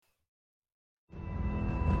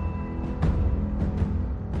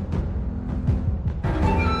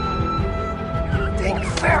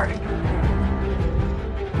Ferry.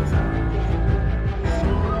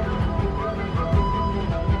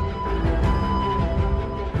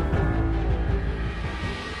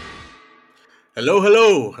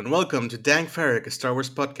 Hello, and welcome to Dank Farrick, a Star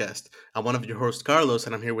Wars podcast. I'm one of your hosts, Carlos,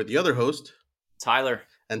 and I'm here with the other host, Tyler.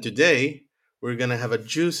 And today, we're going to have a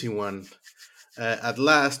juicy one. At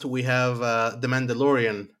last, we have The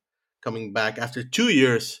Mandalorian coming back after 2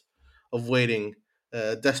 years of waiting,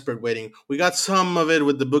 desperate waiting. We got some of it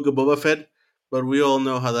with the Book of Boba Fett, but we all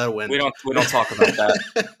know how that went. We don't talk about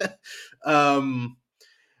that.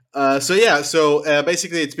 So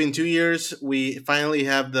basically, it's been 2 years. We finally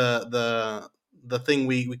have the thing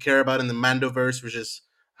we care about in the Mandoverse, which is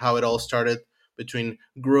how it all started between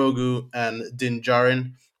Grogu and Din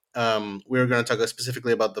Djarin. We're going to talk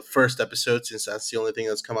specifically about the first episode, since that's the only thing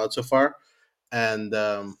that's come out so far. And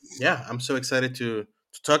I'm so excited to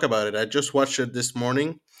talk about it. I just watched it this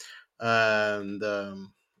morning, and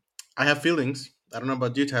I have feelings. I don't know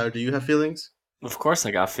about you, Tyler. Do you have feelings? Of course,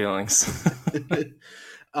 I got feelings.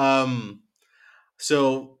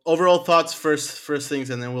 So overall thoughts first things,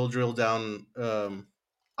 and then we'll drill down.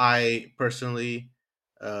 I personally,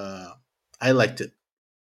 I liked it.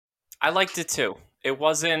 I liked it too. It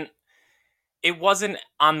wasn't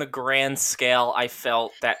on the grand scale I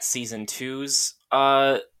felt that season 2's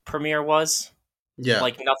premiere was. Yeah,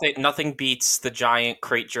 like nothing beats the giant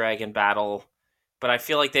crate dragon battle. But I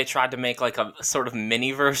feel like they tried to make like a sort of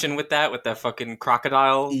mini version with that fucking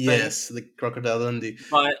crocodile thing. Yes, the Crocodile Dundee.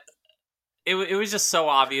 But it was just so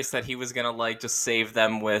obvious that he was gonna like just save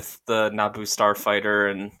them with the Naboo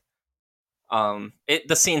starfighter, and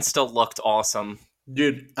the scene still looked awesome.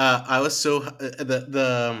 Dude, I was so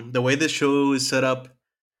the way the show is set up,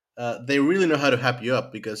 they really know how to hype you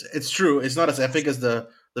up, because it's true. It's not as epic as the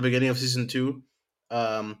beginning of season 2.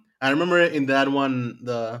 I remember in that one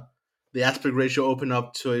the aspect ratio opened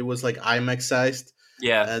up, so it was like IMAX sized.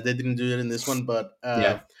 Yeah, they didn't do it in this one, but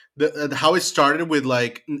yeah. How it started with,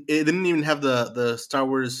 like, it didn't even have the Star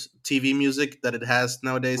Wars TV music that it has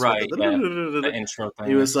nowadays. Right, the intro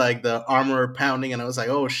thing. It was like the armor pounding, and I was like,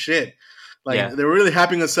 oh shit. Like, Yeah. they were really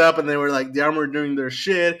hyping us up, and they were like the armor doing their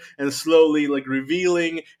shit and slowly like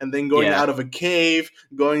revealing, and then going out of a cave,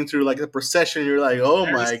 going through like a procession. You're like, oh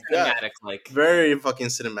Very my cinematic, god, like very fucking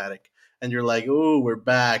cinematic. And you're like, oh, we're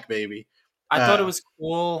back, baby. I thought it was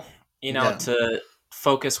cool, to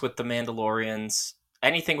focus with the Mandalorians.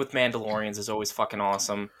 Anything with Mandalorians is always fucking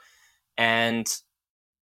awesome. And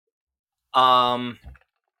some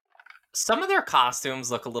of their costumes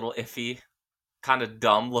look a little iffy, kind of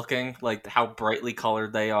dumb looking, like how brightly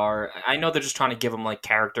colored they are. I know they're just trying to give them like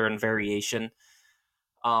character and variation.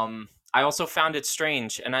 I also found it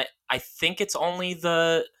strange, and I think it's only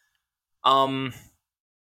the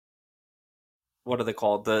what are they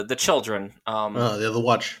called? The children. The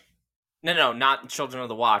Watch. No, not Children of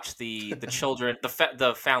the Watch. The children,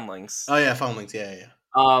 the foundlings. Oh yeah, foundlings. Yeah.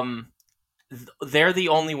 They're the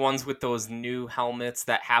only ones with those new helmets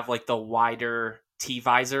that have like the wider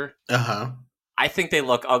T-visor. I think they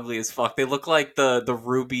look ugly as fuck. They look like the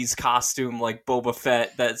Ruby's costume, like Boba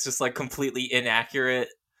Fett. That's just like completely inaccurate.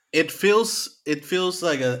 It feels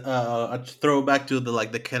like a throwback to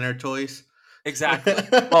the Kenner toys. Exactly.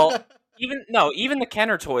 Well, even the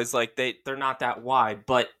Kenner toys, like they're not that wide,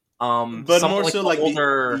 but more like so like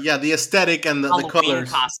older, the aesthetic and the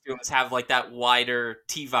colors. Costumes have like that wider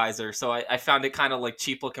T-visor, so I found it kind of like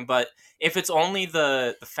cheap looking. But if it's only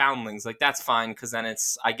the foundlings, like that's fine, because then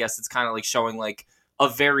I guess it's kind of like showing like a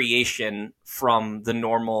variation from the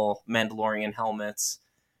normal Mandalorian helmets.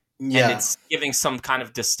 Yeah. And it's giving some kind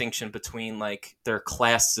of distinction between like their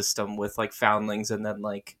class system with like foundlings and then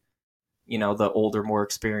like, the older, more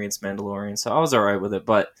experienced Mandalorian. So I was all right with it,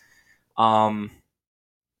 but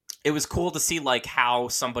it was cool to see like how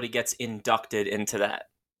somebody gets inducted into that.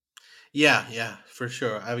 Yeah, for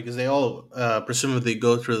sure. Because they all presumably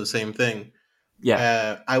go through the same thing.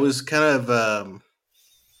 Yeah. I was kind of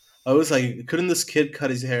I was like, couldn't this kid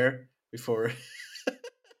cut his hair before?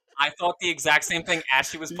 I thought the exact same thing as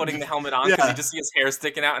she was putting the helmet on, because you just see his hair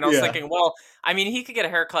sticking out, and I was thinking, well, I mean, he could get a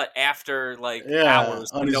haircut after like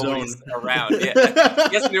hours when nobody's around. Yeah,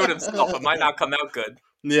 he has to do it himself. It might not come out good.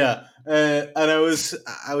 Yeah, and I was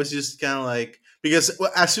just kind of like, because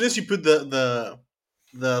as soon as you put the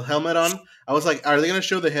helmet on, I was like, are they gonna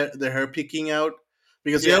show the hair peeking out?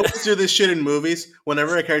 Because they always do this shit in movies.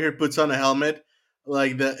 Whenever a character puts on a helmet,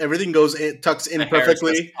 like everything tucks in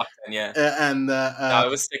perfectly. And no, it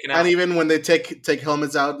was sticking out. And even when they take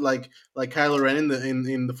helmets out, like Kylo Ren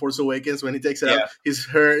in the Force Awakens, when he takes it out, his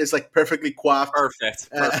hair is like perfectly coiffed. Perfect.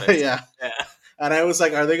 Yeah. And I was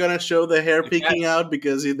like, are they gonna show the hair peeking out?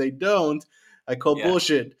 Because if they don't, I call Yeah.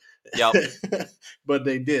 bullshit. Yep. But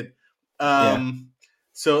they did. Yeah. Um,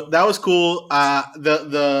 so that was cool.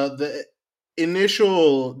 The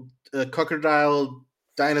initial crocodile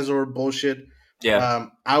dinosaur bullshit. Yeah.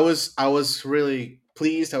 I was really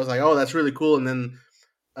pleased. I was like, oh, that's really cool. And then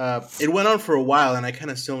it went on for a while, and I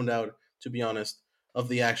kind of zoned out, to be honest, of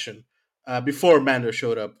the action. Before Mando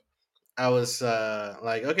showed up, I was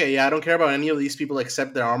like, okay, yeah, I don't care about any of these people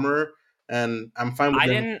except their armor, and I'm fine with I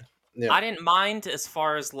them. didn't Yeah, I didn't mind as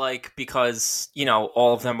far as like because,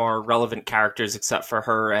 all of them are relevant characters except for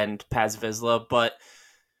her and Paz Vizsla, but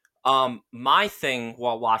my thing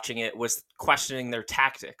while watching it was questioning their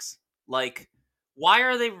tactics. Like, why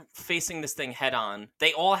are they facing this thing head on?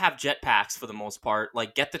 They all have jetpacks for the most part.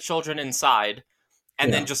 Like, get the children inside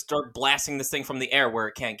and then yeah, just start blasting this thing from the air where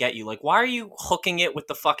it can't get you. Like, why are you hooking it with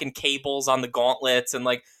the fucking cables on the gauntlets? And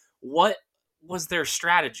like, what was their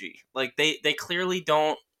strategy? Like, they clearly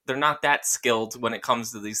don't. They're not that skilled when it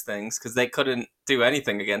comes to these things because they couldn't do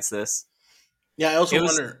anything against this. yeah. I also It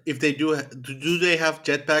was wonder if they do they have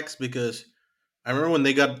jetpacks, because I remember when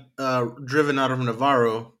they got driven out of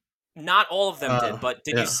Navarro. Not all of them did, but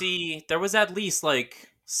did you Yeah, see there was at least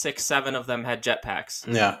like 6, 7 of them had jetpacks.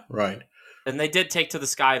 yeah, right, And they did take to the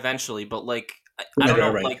sky eventually, but like I right, don't right,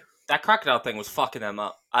 know, right. like that crocodile thing was fucking them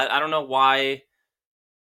up. I don't know why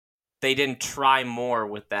they didn't try more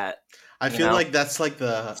with that, I you feel know? like that's like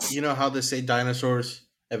how they say dinosaurs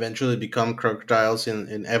eventually become crocodiles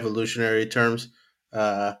in evolutionary terms.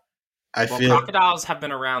 Uh, I Well, feel crocodiles have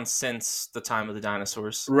been around since the time of the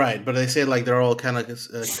dinosaurs. right, but they say like they're all kind of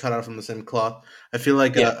cut out from the same cloth. I feel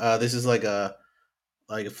like Yeah, this is like a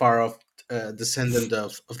far off descendant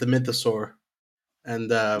of the mythosaur, and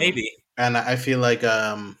maybe. I feel like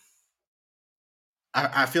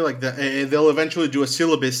I feel like they'll eventually do a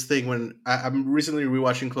syllabus thing when I'm recently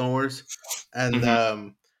rewatching Clone Wars, and Hmm.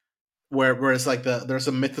 where it's like there's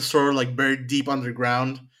a mythosaur like buried deep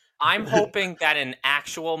underground. I'm hoping that an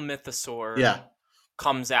actual mythosaur Yeah,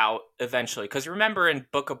 comes out eventually. Because remember in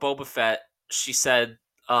Book of Boba Fett, she said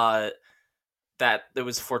uh, that it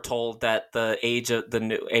was foretold that the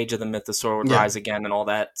new age of the mythosaur would yeah, rise again and all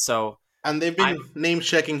that. So and they've I'm been name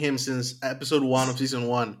checking him since episode 1 of season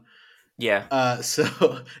 1. yeah,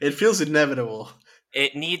 So it feels inevitable.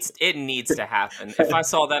 it needs to happen. If I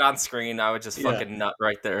saw that on screen, I would just Yeah, fucking nut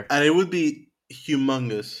right there. and it would be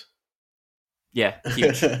humongous. Yeah,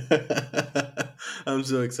 huge. I'm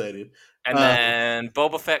so excited. And Uh, then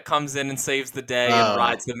Boba Fett comes in and saves the day and uh,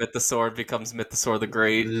 rides the Mythosaur, becomes Mythosaur the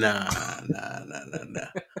Great. nah, nah, nah, nah, nah.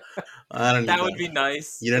 I don't need That would that. be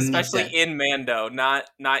nice, You don't need especially that. in Mando, not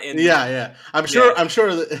in. Yeah, yeah. I'm Yeah, sure. I'm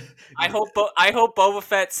sure. That, I hope Boba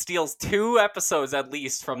Fett steals 2 episodes at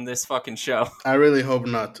least from this fucking show. I really hope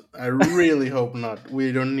not. I really hope not.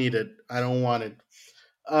 We don't need it. I don't want it.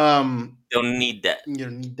 Don't need that. You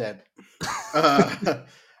don't need that. Uh,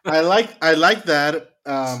 I like that.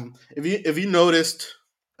 If you noticed,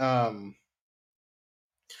 um,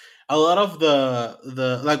 a lot of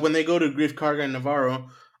the like when they go to Grief Karga and Navarro,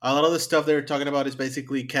 a lot of the stuff they're talking about is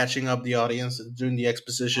basically catching up the audience and doing the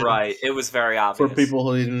exposition Right, it was very for obvious. people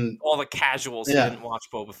who didn't. All the casuals who Yeah, didn't watch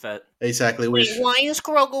Boba Fett. exactly. Wait, Which why is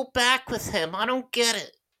Grogu back with him? I don't get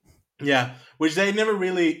it. yeah, which they never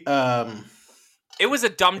really It was a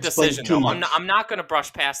dumb explained decision, too though. I'm not. much. I'm not going to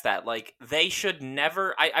brush past that. Like they should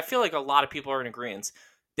never. I feel like a lot of people are in agreement.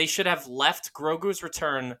 They should have left Grogu's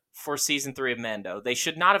return for season 3 of Mando. They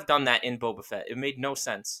should not have done that in Boba Fett. It made no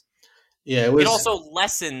sense. Yeah, it It was also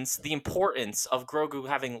lessens the importance of Grogu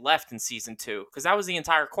having left in season 2 because that was the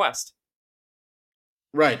entire quest.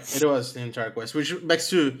 right. It was the entire quest, which begs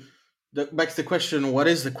the question: what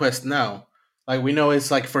is the quest now? Like we know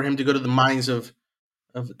it's like for him to go to the mines of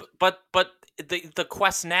But the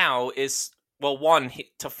quest now is, well, one,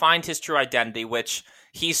 to find his true identity, which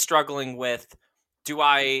he's struggling with. Do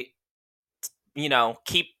I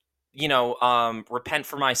keep repent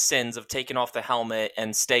for my sins of taking off the helmet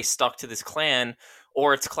and stay stuck to this clan,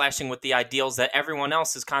 or it's clashing with the ideals that everyone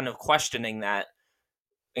else is kind of questioning, that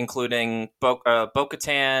including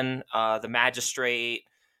Bo-Katan, the magistrate,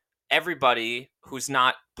 everybody who's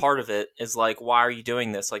not part of it is like, why are you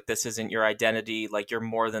doing this? Like, this isn't your identity. Like, you're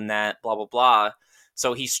more than that, blah blah blah.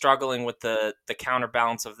 So he's struggling with the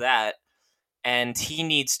counterbalance of that, and he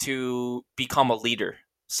needs to become a leader.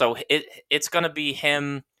 So it's going to be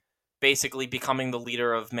him basically becoming the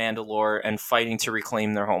leader of Mandalore and fighting to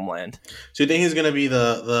reclaim their homeland. So you think he's gonna be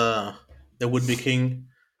the would be king?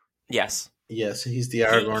 Yes. Yes, he's the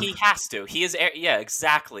Aragorn. He has to. He is yeah,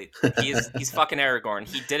 exactly. He's fucking Aragorn.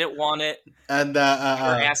 He didn't want it. And He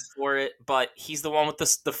never asked for it, but he's the one with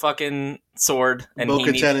the fucking sword, and he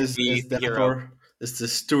needs Bo-Katan to is be the hero. Denethor. Is the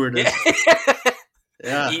Yeah. stewardess.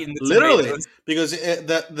 Yeah, eating the literally, tomatoes. because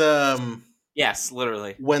the Yes,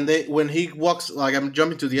 literally. when he walks, like, I'm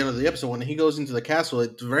jumping to the end of the episode, when he goes into the castle,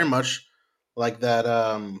 it's very much like that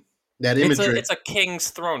imagery, It's a king's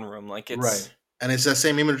throne room. Like right? it's And it's that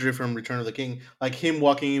same imagery from Return of the King, like him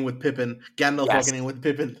walking in with Pippin, Gandalf yes, walking in with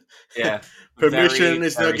Pippin. yeah, Permission very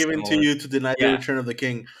is now very given to similar. you to deny the Yeah, return of the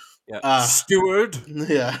king. yeah. Uh Steward.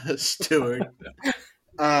 yeah, Stewart.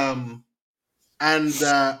 Um, and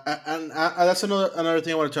that's another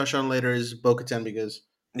thing I want to touch on later is Bo-Katan, because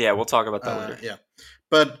Yeah, we'll talk about that later. yeah.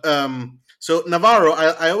 But so Navarro,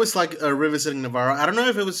 I always like revisiting Navarro. I don't know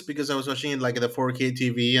if it was because I was watching it like the 4K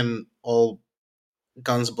TV and all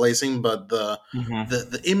guns blazing, but Hmm.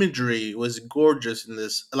 the imagery was gorgeous in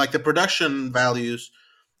this. Like the production values,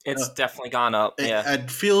 uh, It's definitely gone up. Yeah, it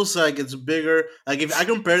feels like it's bigger. Like if I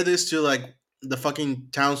compare this to like the fucking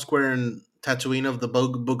town square in Tatooine of the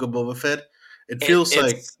Book of Boba Fett, it feels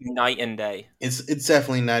like it's night and day. it's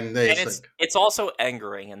definitely night and day. And It's like it's also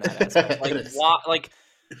angering in that aspect. it Like is. why? Like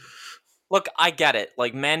look, I get it.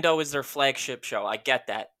 Like Mando is their flagship show. I get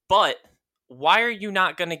that, but why are you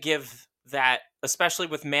not going to give that, especially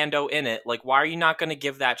with Mando in it? Like, why are you not going to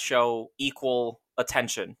give that show equal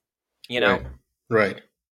attention? You know, Right. Right.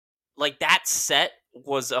 like that set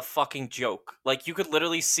was a fucking joke. Like you could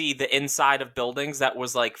literally see the inside of buildings that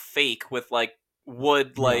was like fake with like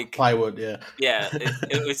wood. Yeah. Like Plywood. Yeah. yeah,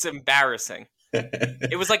 it was embarrassing.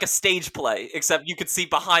 It was like a stage play, except you could see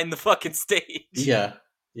behind the fucking stage. Yeah.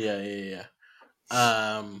 Yeah. Yeah.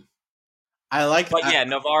 Yeah. I liked. But yeah,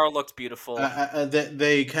 Navarro looked beautiful.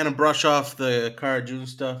 They kind of brush off the Cara June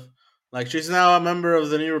stuff. Like she's now a member of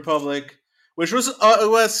the New Republic, which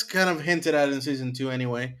was kind of hinted at in season 2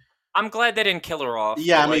 anyway. I'm glad they didn't kill her off, but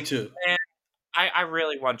Yeah, me like, too. man, I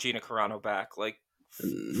really want Gina Carano back. Like, fuck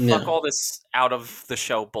Yeah. all this out of the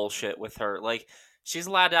show bullshit with her. Like, she's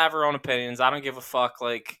allowed to have her own opinions. I don't give a fuck.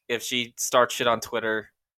 Like, if she starts shit on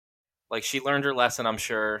Twitter, like she learned her lesson. I'm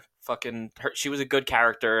sure. Fucking, she was a good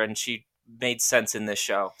character and she made sense in this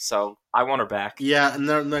show. So I want her back. Yeah,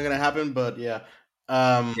 not gonna happen, but yeah,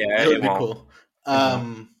 Yeah, it would it be won't. cool. It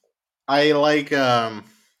won't. I like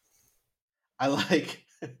I like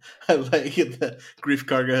I like it that Grief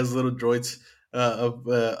Karga has little droids up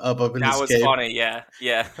in That his was cave, funny. Yeah,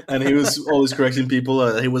 yeah, and he was always correcting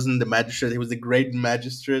people. He wasn't the magistrate; he was the great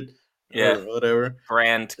magistrate yeah. or whatever,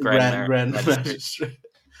 grand Magistrate. magistrate.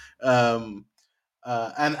 Um,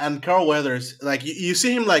 and Carl Weathers, like you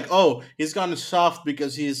see him like, oh, he's gone soft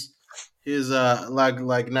because he's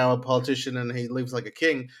like now a politician and he lives like a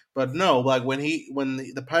king. But no, like when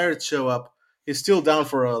the pirates show up, he's still down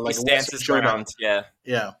for a He like a stands Western his showdown. ground. Yeah.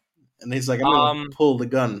 Yeah, and he's like, I'm gonna Um, pull the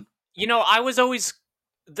gun. I was always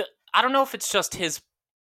I don't know if it's just his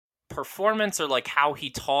performance or like how he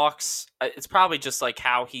talks. It's probably just like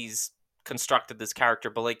how he's constructed this character,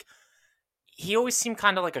 but like he always seemed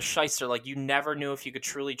kind of like a shyster. Like you never knew if you could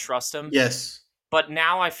truly trust him. Yes, But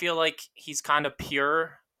now I feel like he's kind of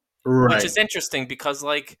pure, which right, is interesting because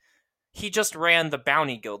like he just ran the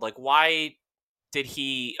bounty guild. Like why did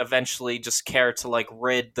he eventually just care to like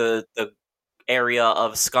rid the area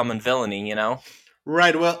of scum and villainy?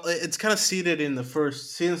 right. Well, it's kind of seated in the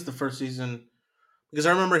first since the first season, because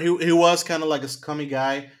I remember he was kind of like a scummy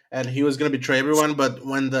guy and he was gonna betray everyone. But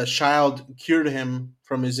when the child cured him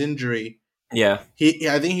from his injury, Yeah,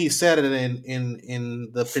 I think he said it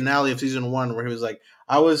in the finale of season 1 where he was like,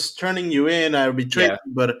 I was turning you in, I betrayed yeah,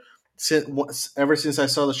 you, but ever since I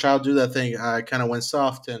saw the child do that thing, I kind of went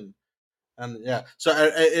soft. And yeah, so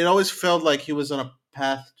it always felt like he was on a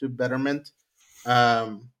path to betterment.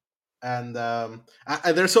 um and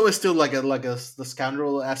there's always still like the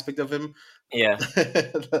scoundrel aspect of him. yeah.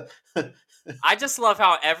 I just love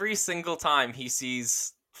how every single time he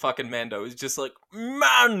sees fucking Mando, he's just like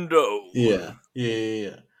Mando. Yeah, yeah,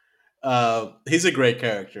 yeah, yeah. He's a great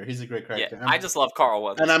character. He's a great Yeah, character. I just love Carl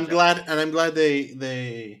And Weathers in I'm general. glad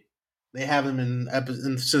they have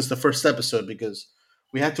him since the first episode, because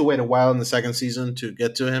we had to wait a while in the second season to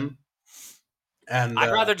get to him. And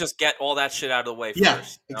I'd rather just get all that shit out of the way yeah,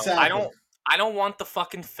 first. exactly. I don't want the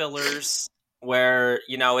fucking fillers where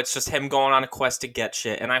it's just him going on a quest to get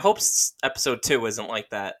shit. And I hope episode 2 isn't like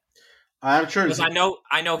that I'm sure because I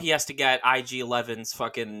know he has to get IG-11's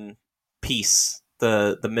fucking piece,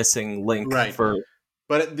 the missing link right. for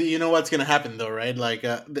But you know what's gonna happen though, right? Like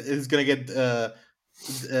he's gonna get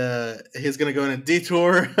he's gonna go on a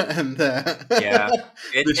detour, and yeah. the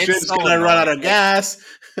It's ship's so gonna run out annoying. of gas.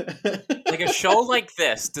 Like a show like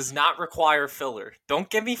this does not require filler. Don't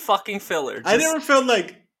give me fucking filler. I Just never felt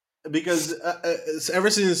like, because ever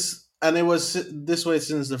since, and it was this way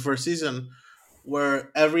since the first season,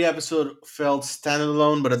 where every episode felt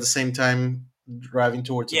standalone, but at the same time driving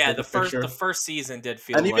towards a Yeah, bigger the picture. first season did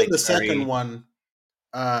feel And even like the second very one,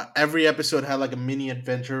 every episode had like a mini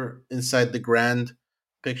adventure inside the grand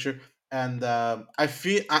picture. And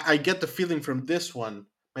I get the feeling from this one,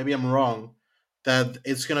 maybe I'm wrong, that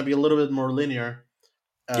it's gonna be a little bit more linear,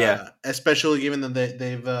 yeah. especially given that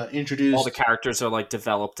they've All the introduced. characters are like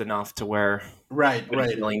developed enough to where Right, you wouldn't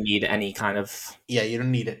right. really need any kind of Yeah, you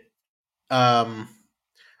don't need it. Um,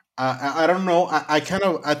 I don't know. I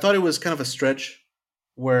thought it was kind of a stretch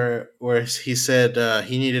where he said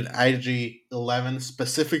he needed IG-11,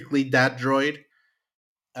 specifically that droid.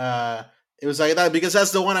 Uh, it was like that because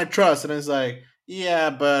that's the one I trust, and it's like, yeah,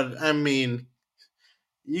 but I mean,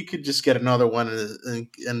 you could just get another one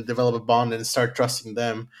and develop a bond and start trusting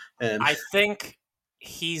them. And I think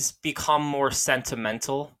he's become more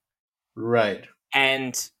sentimental right,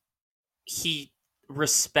 and he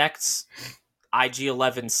respects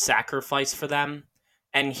IG-11's sacrifice for them,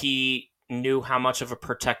 and he knew how much of a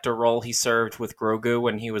protector role he served with Grogu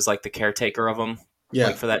when he was like the caretaker of him, like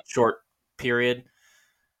yeah, for that short period.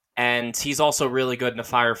 And he's also really good in a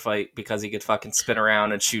firefight because he could fucking spin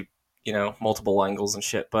around and shoot, multiple angles and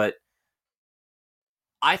shit. But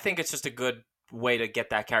I think it's just a good way to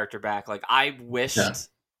get that character back. Like I yeah. wished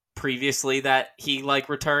previously that he like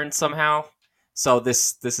returned somehow. So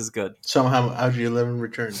this is good. Somehow IG-11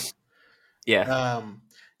 returned. Yeah. Um,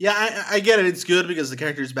 yeah, I get it. It's good because the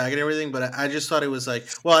character is back and everything, but I just thought it was like,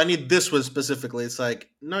 well, I need this one specifically. It's like,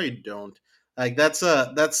 no, you don't. Like that's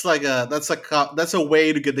a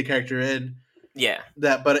way to get the character in. Yeah.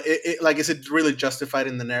 That, but like, is it really justified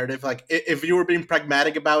in the narrative? Like, if you were being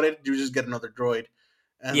pragmatic about it, you just get another droid,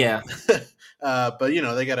 and Yeah. but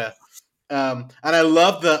they gotta. And I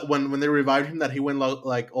love that when they revived him, that he went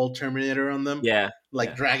like old Terminator on them, Yeah. like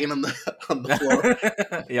Yeah. dragging on the on the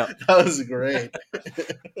floor. Yep. That was great.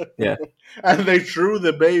 Yeah. And they threw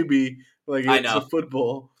the baby like I it's a know.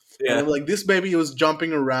 football, and Yeah. I'm like, this baby was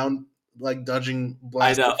jumping around like dodging I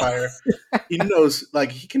blaster know. fire. He knows,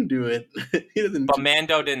 like, he can do it. He doesn't. But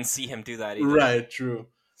Mando didn't see him do that either. Right, true.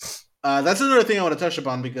 That's another thing I want to touch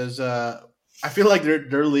upon because I feel like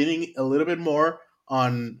they're leaning a little bit more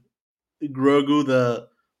on Grogu,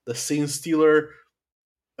 the scene stealer.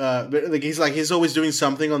 Like he's always doing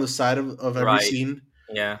something on the side of every Right. scene.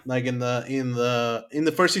 Yeah. Like in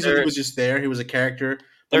the first season, he They're was just there. He was a character. But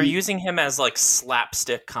they're using him as like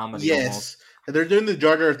slapstick comedy almost. yes, and they're doing the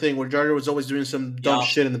Jar Jar thing where Jar Jar was always doing some dumb Yup.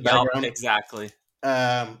 shit in the Yup. background. Exactly.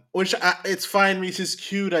 Which it's fine. He's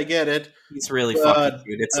cute. I get it. He's really fucking But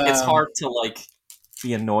cute. It's hard to like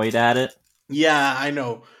be annoyed at it. yeah, I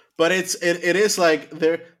know. But it is like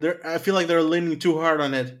they're I feel like they're leaning too hard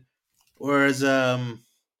on it. Whereas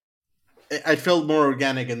I felt more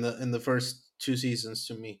organic in the first two seasons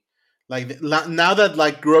to me. Like now that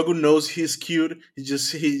like Grogu knows he's cute,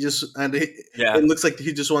 Yeah. it looks like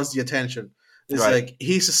he just wants the attention. It's Right. like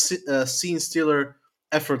he's a scene stealer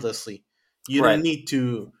effortlessly. You don't Right. need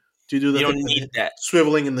to do the You thing don't with need that.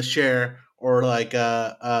 swiveling in the chair or like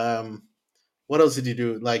what else did he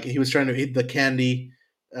do? Like he was trying to eat the candy,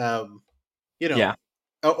 um, you know, Yeah.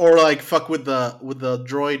 or like fuck with the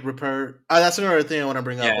droid repair. That's another thing I want to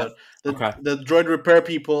bring up. Yeah. But the Okay. the droid repair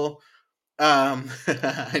people,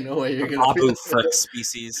 I know what you're The gonna be. Babu Frick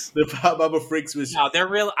species. The Baba Freaks was No, they're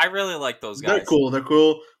real. I really like those they're guys. cool. They're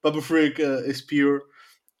cool. Baba Freak is pure.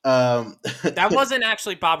 Um, That wasn't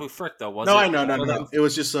actually Babu Frick though, was no, I it? know, no, One no, of them. no. It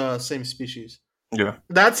was just same species. Yeah.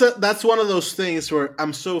 That's one of those things where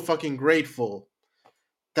I'm so fucking grateful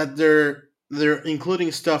that they're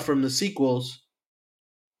including stuff from the sequels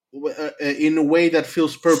in a way that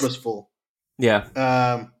feels purposeful.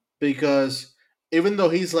 Yeah. Because even though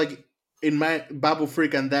he's like in my Babu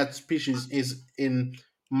Freak and that species is in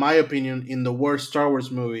my opinion in the worst Star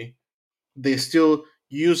Wars movie, they still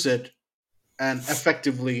use it and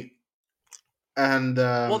effectively and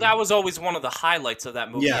Well, that was always one of the highlights of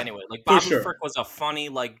that movie yeah, anyway. Like for Babu sure. Frick was a funny,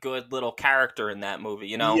 like good little character in that movie.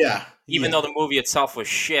 Yeah, Even yeah, though the movie itself was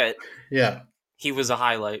shit, yeah, he was a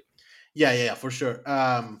highlight. yeah, for sure.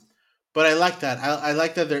 But I like that. I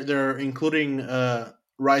like that they're including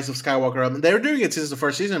Rise of Skywalker. They're doing it since the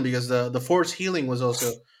first season because the Force healing was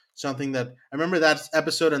also something that I remember that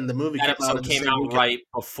episode and the movie That came out episode in the came same out weekend. right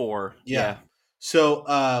before. Yeah, Yeah.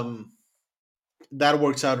 so that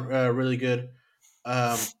works out really good.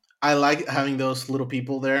 Um, I like having those little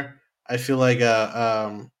people there. I feel like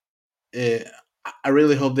it, I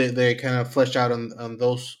really hope they kind of flesh out on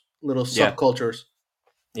those little Yeah. subcultures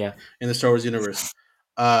Yeah. in the Star Wars universe.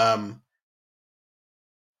 Um,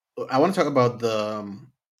 I want to talk about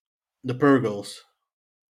the Purgles.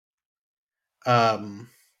 Um,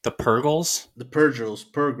 The Purgles? the Purgles,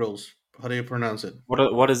 Purgles. How do you pronounce it? What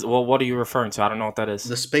are you referring to? I don't know what that is.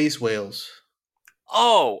 The space whales.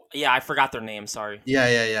 Oh, yeah, I forgot their name. Sorry. Yeah,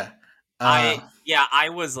 yeah, yeah. I Uh, Yeah, I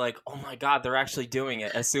was like, oh my god, they're actually doing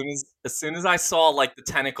it. As soon as I saw like the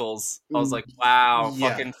tentacles, I was mm, like, wow, yeah,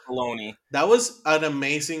 fucking Filoni. that was an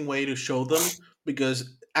amazing way to show them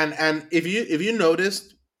because and if you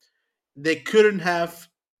noticed, they couldn't have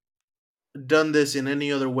done this in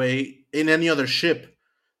any other way in any other ship.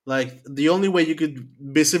 Like the only way you could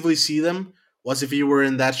visibly see them was if you were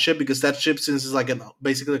in that ship because that ship, since it's like an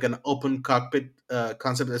basically like an open cockpit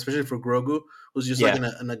concept, especially for Grogu, was just like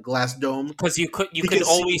Yeah, in a glass dome. because you He could can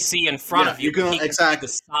see, always see in front yeah, of you, you but can he can see the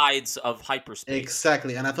sides of hyperspace.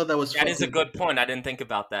 exactly, and I thought that was That is a fucking. good point. I didn't think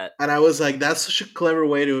about that. And I was like, that's such a clever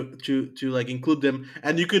way to like include them.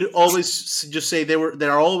 And you could always just say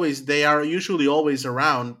they are usually always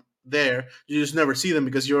around there. You just never see them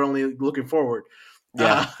because you're only looking forward.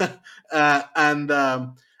 Yeah, Uh,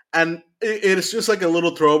 and it's just like a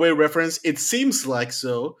little throwaway reference. It seems like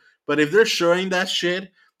so, but if they're showing that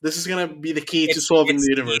shit, this is gonna be the key to solving the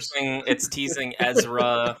universe. it's teasing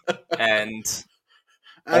Ezra and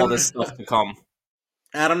I all don't this stuff know. to come.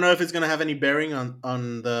 I don't know if it's gonna have any bearing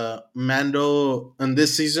on the Mando on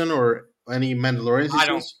this season or any Mandalorian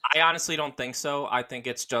seasons. I honestly don't think so. I think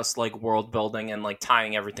it's just like world building and like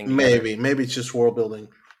tying everything together. Maybe it's just world building,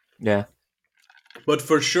 Yeah. but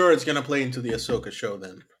for sure it's gonna play into the Ahsoka show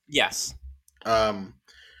then. Yes. Um,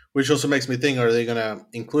 which also makes me think: are they gonna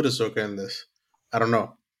include Ahsoka in this? I don't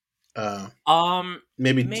know. Uh,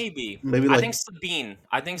 maybe Maybe. maybe I like think Sabine.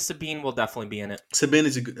 I think Sabine will definitely be in it. Sabine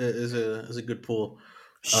is a good pull.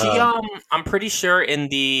 She Um, I'm pretty sure in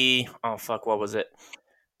the oh fuck, what was it?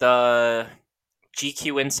 The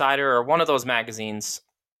GQ Insider or one of those magazines.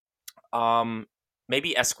 Um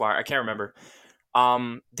Maybe Esquire, I can't remember.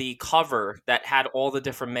 The cover that had all the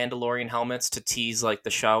different Mandalorian helmets to tease like the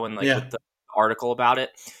show and like yeah. with the article about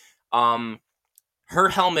it. Um Her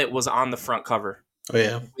helmet was on the front cover Oh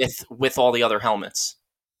yeah. with all the other helmets.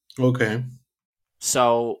 Okay.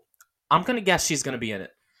 So I'm gonna guess she's gonna be in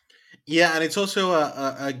it. Yeah, and it's also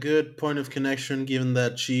a good point of connection given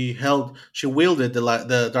that she wielded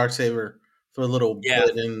the dark saber for a little Yeah,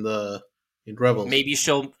 bit in Rebels. maybe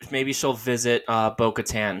she'll visit Bo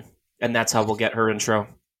Katan, and that's how we'll get her intro.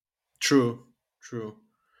 True, true.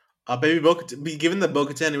 Baby given that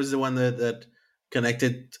Bo-Katan was the one that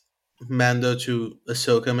connected Mando to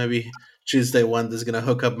Ahsoka, maybe she's the one that's gonna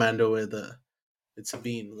hook up Mando with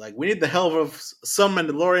Sabine. Like we need the help of some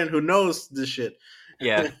Mandalorian who knows this shit.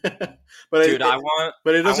 Yeah, but dude,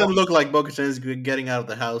 but it I doesn't want look like Bo-Katan is getting out of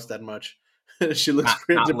the house that much. She looks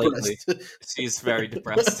pretty not lately. depressed. She's very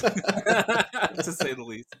depressed, to say the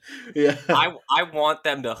least. Yeah. I want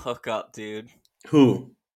them to hook up, dude.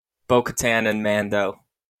 Who? Bo Katan and Mando.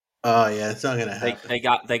 Oh yeah, it's not gonna happen. They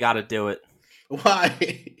got to do it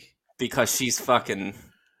Why? because she's fucking,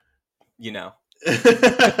 you know.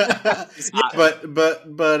 Yeah, She's hot. but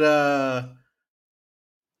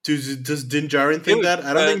does Din Djarin think Dude, that?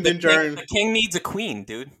 I don't think Din the Djarin. king needs a queen,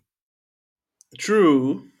 dude.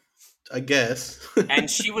 True, I guess. And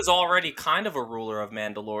she was already kind of a ruler of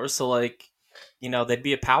Mandalore, so like, they'd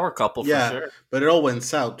be a power couple for Yeah, sure. but it all went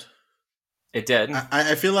south. It did.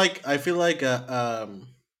 I feel like I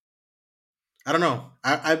don't know.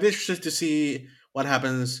 I'd be interested to see what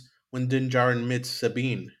happens when Din Djarin meets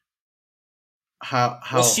Sabine. Well,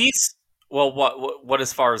 How she's well. What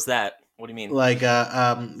as far as that? What do you mean? like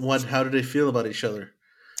what how do they feel about each other?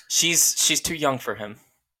 She's too young for him.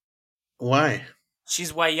 Why?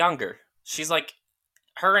 She's way younger. She's like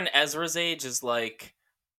her and Ezra's age is like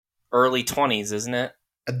early 20s, isn't it?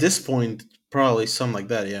 At this point, probably something like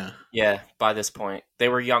that. Yeah. Yeah. By this point, they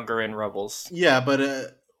were younger in Rebels. Yeah,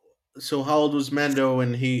 but so how old was Mando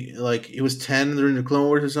when he was 10 during the Clone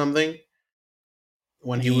Wars or something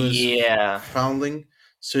when he was Yeah, foundling?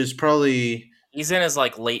 So it's probably he's in his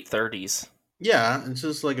like late 30s. yeah, it's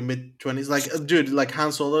just like a mid 20s. Like dude, like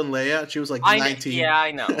Han Solo and Leia, she was like Yeah, 19.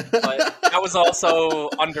 I know, but that was That also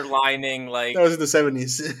underlining like was in the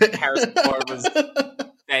 70s. Harrison Ford was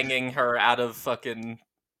banging her out of fucking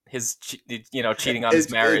his, cheating on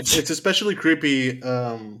his marriage. It's especially creepy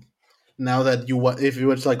now that if you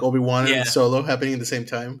watch like Obi-Wan and Yeah, Solo happening at the same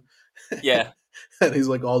time. yeah, And he's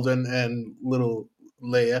like Alden and little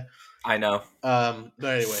Leia. I know. But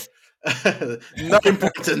anyway, not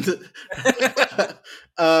important.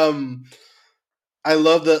 um, I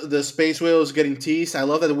love the space whales getting teased. I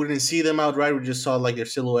love that we didn't see them outright. We just saw like their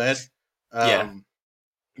silhouette. Yeah, Um,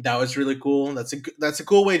 that was really cool. That's a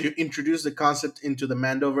cool way to introduce the concept into the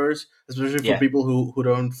Mandoverse, especially for yeah, people who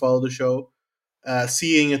don't follow the show.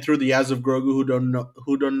 Seeing it through the eyes of Grogu,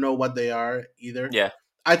 who don't know what they are either. yeah.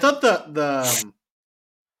 I thought the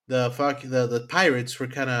pirates were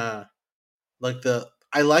kind of like the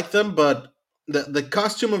I like them, but the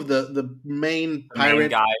costume of the main The main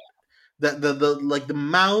pirate, guy. the like the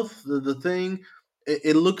mouth, the thing,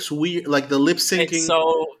 it looks weird, like the lip It's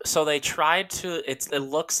syncing. so they tried to. It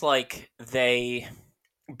looks like they,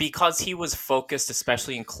 because he was focused,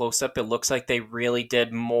 especially in close up. It looks like they really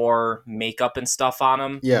did more makeup and stuff on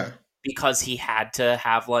him Yeah, because he had to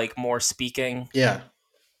have like more speaking yeah,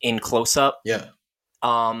 in close up. yeah.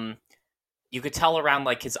 Um, you could tell around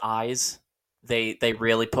like his eyes. They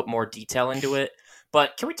really put more detail into it.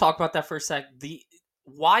 But can we talk about that for a sec? The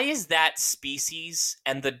Why is that species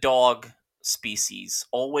and the dog species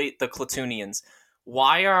always the Clatoonians?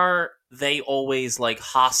 Why are they always like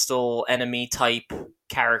hostile enemy type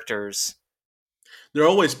characters? They're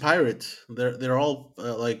always pirates. They're all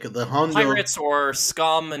like the Hondo. Pirates or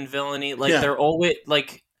scum and villainy, like Yeah, they're always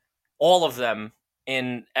like all of them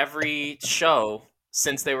in every show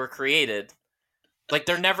since they were created. Like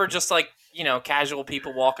they're never just like, casual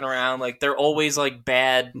people walking around. Like they're always like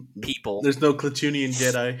bad people. there's no Clatoonian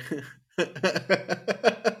Jedi.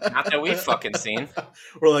 Not that we've fucking seen.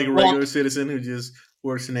 Or like a Well, regular citizen who just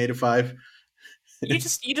works in 8 to 5. you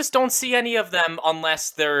just don't see any of them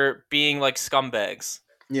unless they're being like scumbags.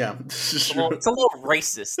 Yeah, this is It's a little, true. it's a little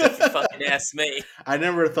racist if you fucking ask me. I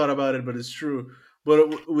never thought about it, but it's true.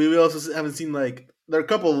 But we also haven't seen like there are a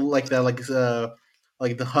couple like that, like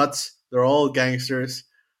the Huts. They're all gangsters,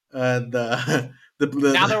 and Now the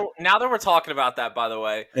that now that we're talking about that, by the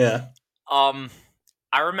way, yeah. um,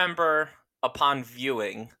 I remember upon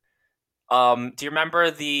viewing, do you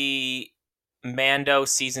remember the Mando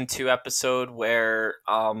season 2 episode where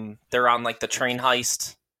they're on like the train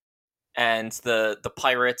heist and the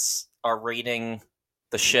pirates are raiding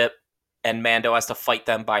the ship and Mando has to fight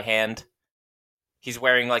them by hand. He's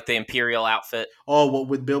wearing like the Imperial outfit. Oh, what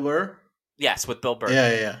with Bill Burr? Yes, with Bill Burr.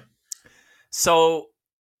 Yeah, yeah, So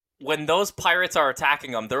when those pirates are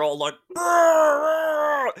attacking them, they're all like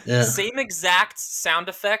yeah. same exact sound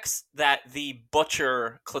effects that the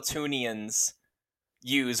butcher Clatoonians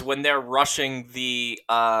use when they're rushing the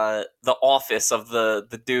office of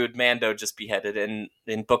the dude Mando just beheaded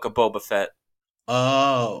in Book of Boba Fett.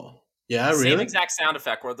 Oh, yeah. Same Really? exact sound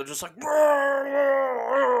effect where they're just like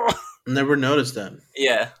Never noticed that.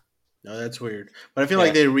 yeah. No, that's weird. But I feel like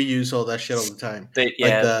Yeah. they reuse all that shit all the time. They Like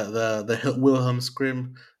yeah. the Wilhelm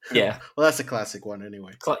scream. Well, Yeah. that's a classic one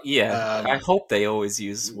anyway. Yeah. I Um, hope they always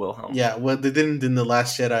use Wilhelm. yeah. Well, they didn't in the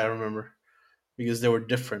Last Jedi. I remember because they were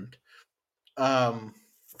different. Um,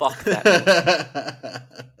 Fuck that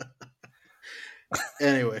movie.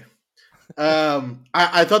 anyway,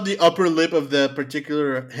 I thought the upper lip of the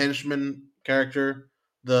particular henchman character,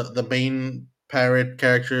 the main pirate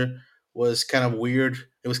character, was kind of weird.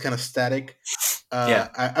 It was kind of static. Yeah.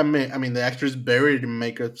 I mean, the actor's buried in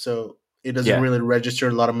makeup, so it doesn't Yeah. really register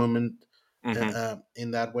a lot of movement Mhm.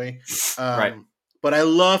 in that way. Right. But I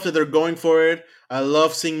love that they're going for it. I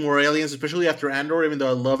love seeing more aliens, especially after Andor. Even though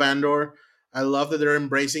I love Andor, I love that they're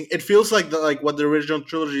embracing. It feels like what the original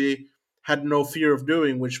trilogy had no fear of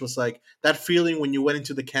doing, which was like that feeling when you went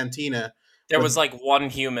into the cantina There was with like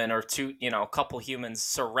one human or two, a couple humans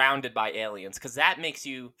surrounded by aliens because that makes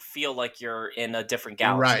you feel like you're in a different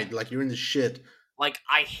galaxy. right, like you're in the shit. Like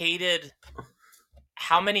I hated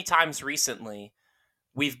how many times recently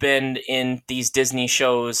we've been in these Disney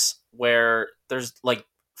shows where there's like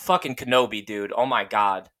fucking Kenobi, dude. Oh my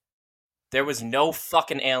god. There was no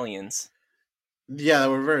fucking aliens. Yeah, there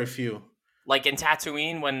were very few. Like in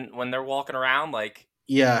Tatooine when they're walking around, like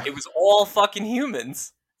Yeah, it was all fucking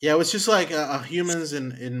humans. yeah, it was just like humans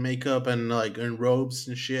in makeup and like in robes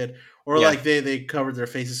and shit, or Yeah. like they covered their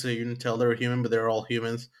faces so you didn't tell they were human, but they're all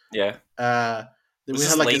humans. Yeah. It Uh, was we had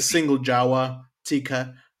just like a lazy. single Jawa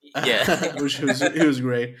Tika, Yeah. which was it was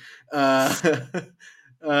great. Uh,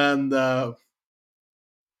 and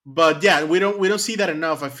But yeah, we don't see that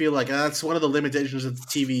enough. I feel like, and that's one of the limitations of the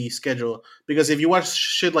TV schedule. Because if you watch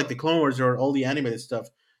shit like the Clone Wars or all the animated stuff,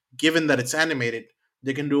 given that it's animated,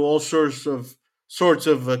 they can do all sorts of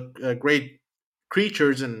great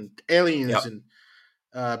creatures and Yep. aliens,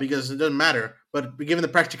 and because it doesn't matter. But given the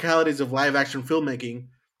practicalities of live action filmmaking,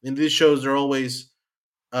 in these shows, they're always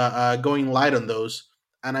going light on those,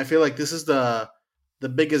 and I feel like this is the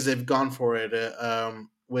biggest they've gone for it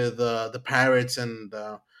with the pirates and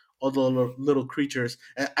all the little creatures.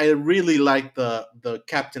 And I really like the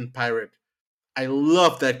Captain Pirate. I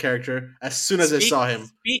love that character. As soon as I saw him,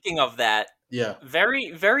 Speaking of that, yeah,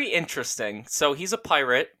 very very interesting. So he's a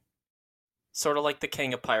pirate, sort of like the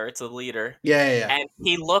king of pirates, the leader, yeah, yeah, yeah. and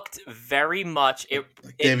he looked very much. It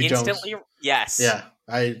Like it Davy Jones. instantly yes, Yeah,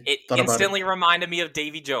 I It thought about it. instantly reminded me of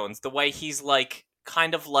Davy Jones, the way he's like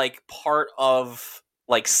kind of like part of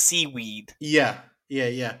like seaweed. Yeah, yeah,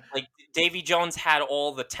 yeah, Like Davy Jones had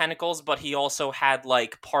all the tentacles, but he also had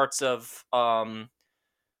like parts of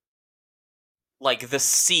like the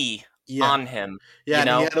sea yeah, on him, yeah. you And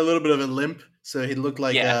he know? had a little bit of a limp, so he looked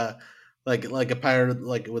Yeah. like a pirate,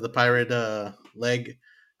 like with a pirate leg.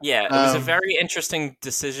 Yeah, it was a Um, very interesting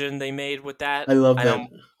decision they made with that. I love And that.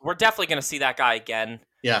 we're definitely going to see that guy again.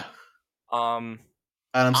 Yeah, Um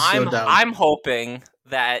and I'm so down. I'm hoping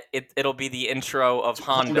that it'll be the intro of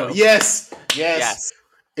Hondo, Hondo. yes, yes.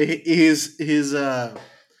 Yes.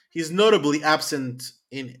 He's notably absent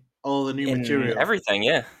in all the new In material everything,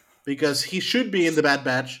 yeah. because he should be in the Bad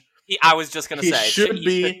Batch. I was just gonna He say should he should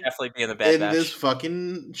be definitely be in the Bad in this Batch.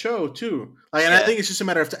 fucking show too. Like, and I Yeah, think it's just a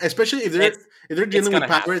matter of time, especially it's if they're it's dealing with gonna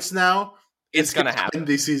happen. pirates now. It's It's gonna gonna happen happen.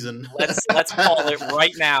 this season. Let's call it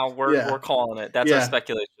right now. Yeah, We're calling it. That's our yeah,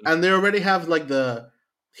 speculation. and they already have like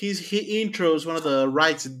he intros one of the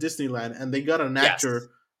rides at Disneyland, and they got an Yes. actor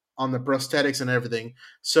on the prosthetics and everything.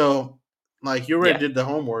 So, like, you already Yeah. did the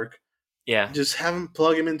homework. Yeah. Just have him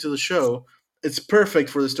plug him into the show. It's perfect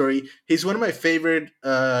for the story. He's one of my favorite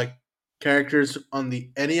characters on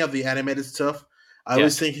the any of the animated stuff. I Yeah.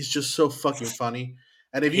 always think he's just so fucking funny.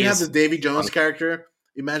 And if you have the He's Davy Jones fun. character,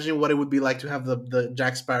 imagine what it would be like to have the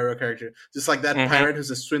Jack Sparrow character, just like that Hmm. pirate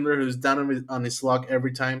who's a swindler who's down on his luck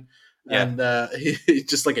every time, Yeah. and he's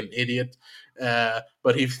just like an idiot,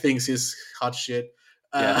 but he thinks he's hot shit.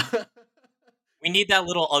 Yeah. Uh, We need that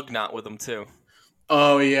little Ugnaught with him too.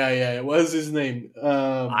 oh yeah, yeah. What's his name?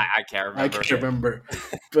 I can't I remember. can't remember,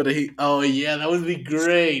 but he. Oh yeah, that would be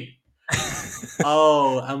great.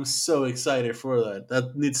 Oh, I'm so excited for that.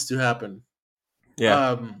 That needs to happen.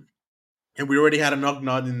 Yeah, Um, and we already had a knock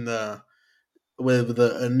nod in the with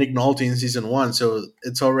the Nick Nolte in season one, so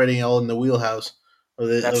it's already all in the wheelhouse of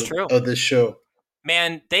that's true. of this show.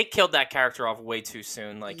 Man, they killed that character off way too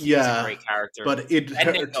soon. Like he was a Yeah, great character, but it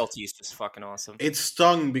and Nick hurt. Nolte is just fucking awesome. It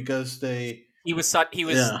stung because they. He was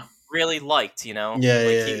Yeah, really liked, you know. yeah,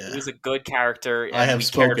 Like yeah, he yeah. was a good character, I and have we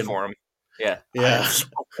cared spoken. for him. Yeah, I Yeah, have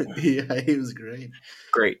spoken. yeah, he was great.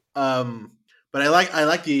 Great. But I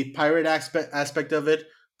like the pirate aspect of it.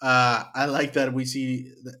 I like that we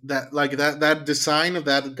see that like that design of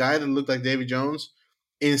that guy that looked like Davy Jones.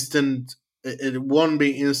 It won me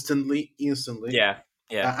instantly. Yeah,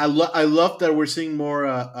 yeah. I love that we're seeing more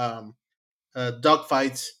dog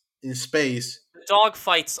fights in space. The dog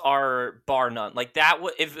fights are bar none. Like that.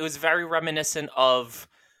 If it was very reminiscent of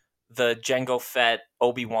the Jango Fett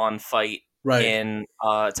Obi-Wan fight Right. in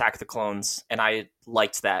Attack of the Clones, and I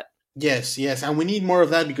liked that. Yes, yes, and we need more of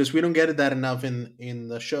that because we don't get that enough in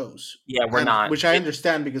the shows, Yeah, we're and not. which I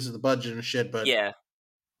understand because of the budget and shit. But Yeah,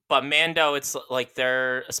 but Mando, it's like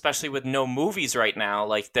they're, especially with no movies right now,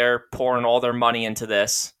 like they're pouring all their money into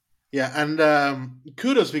this. yeah, and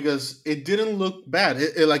kudos because it didn't look bad.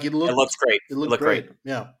 It looks great. It It looked looked great. great.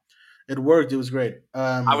 Yeah, it worked. It was great.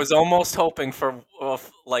 I was almost hoping for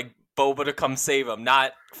like Boba to come save him,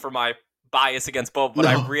 not for my bias against Boba, but No,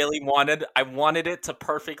 I wanted it to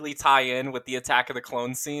perfectly tie in with the Attack of the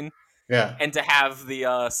Clones scene yeah. and to have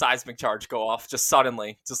the seismic charge go off just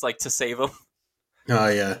suddenly, just like to save him. Oh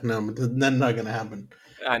yeah, no, but that's not gonna happen.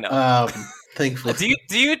 I know. Thankfully.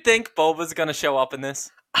 Do you think Boba's gonna show up in this?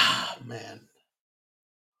 Ah man.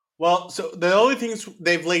 Well, so the only things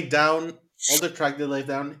they've laid down, all the track they laid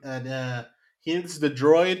down, and he needs the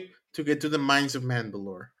droid to get to the mines of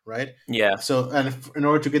Mandalore, right? Yeah, So, and in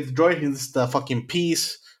order to get the droid, he needs the fucking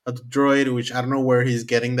piece of the droid, which I don't know where he's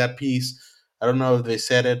getting that piece. I don't know if they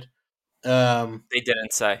said it. they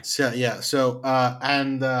didn't say. So yeah, so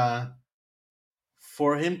and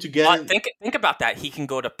for him to get But in, think about that. He can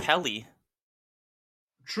go to Peli,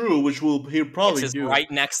 true, which will he'll which probably is do. right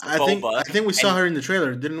next to Boba, I think we saw and her in the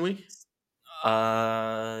trailer, didn't we?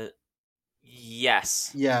 uh,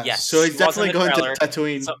 yes, Yeah, yes, so she he's was in definitely the going to trailer.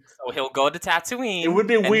 Tatooine. So he'll go to It Tatooine, would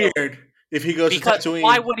be and he'll, weird if he goes to because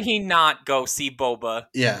why Tatooine. would he not go see Boba,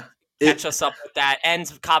 Yeah, catch it us up with that,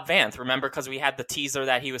 and Cobb Vanth? Remember, because we had the teaser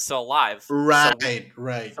that he was still alive. right,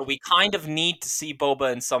 right. So we kind of need to see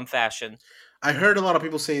Boba in some fashion. I heard a lot of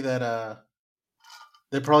people say that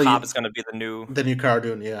they're Cobb probably is going to be the new. the new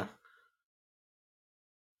Cardoon. Yeah,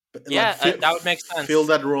 but, like Yeah, that would make fill sense.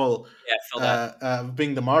 that role, Yeah, feel that.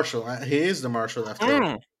 being the marshal. He is the marshal after all.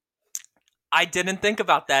 Mm, I didn't think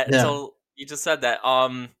about that Yeah, until you just said that.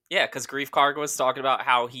 Yeah, because Grief Karga was talking about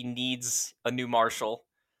how he needs a new marshal,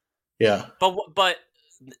 yeah. but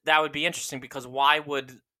that would be interesting because why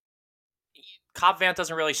would Cobb Vanth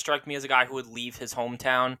doesn't really strike me as a guy who would leave his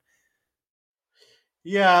hometown.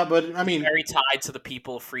 Yeah, but I mean, Very tied to the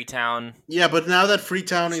people of Freetown. yeah, but now that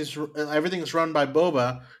Freetown is everything's run by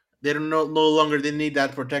Boba, they don't no longer they need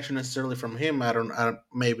that protection necessarily from him. I don't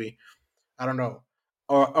maybe I don't know.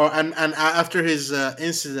 Or and after his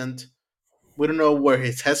incident, we don't know where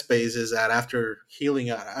his headspace is at after healing,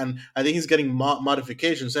 and I think he's getting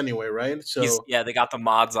modifications anyway, right? He's yeah, they got the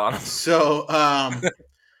mods on him. So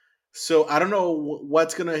so I don't know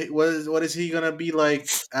what is he gonna be like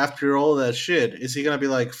after all that shit? Is he gonna be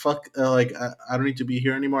like fuck like I don't need to be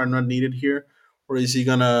here anymore? I'm not needed here, or is he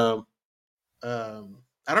gonna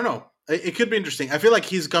I don't know. It could be interesting. I feel like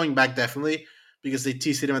he's coming back definitely because they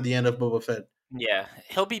teased him at the end of Boba Fett Yeah,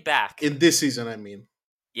 he'll be back. in this season. I mean,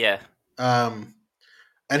 Yeah, um,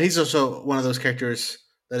 and he's also one of those characters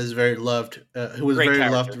that is very loved, who was great very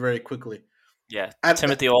loved character. very quickly. Yeah, And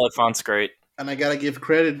Timothy Oliphant's great. I gotta give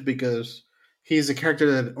credit because he's a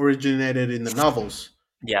character that originated in the novels.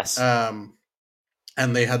 Yes. Um,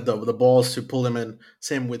 and they had the balls to pull him in.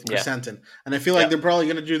 Same with Yeah. Chrysanthemum, and I feel like Yep. they're probably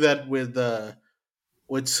gonna do that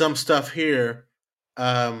with some stuff here.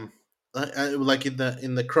 Um, like in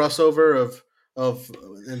the crossover of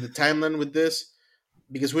in the timeline with this,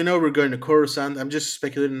 because we know we're going to Coruscant. I'm just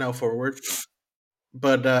speculating now forward,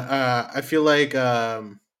 but I feel like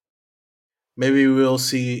maybe we'll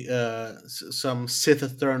see some Sith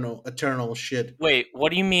eternal shit. Wait,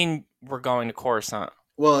 what do you mean we're going to Coruscant?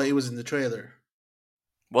 Well, it was in the trailer.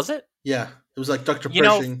 Was it? Yeah, it was like Doctor You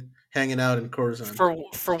know, Pershing hanging out in Coruscant.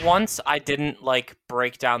 for once, I didn't like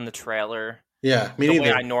break down the trailer Yeah, me the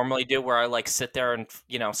way I neither. normally do, where I like sit there and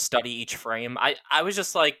study each frame. I was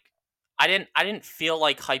just like, I didn't feel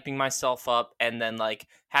like hyping myself up and then like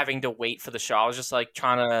having to wait for the show. I was just like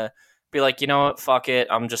trying to be like, you know what, fuck it,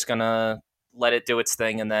 I'm just gonna let it do its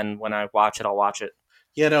thing, and then when I watch it, I'll watch it.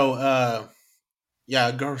 You know,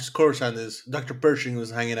 yeah, Coruscant is Doctor Pershing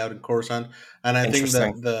was hanging out in Coruscant, and I think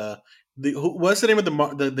Interesting. that what's the name of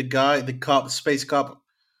the guy, the cop, space cop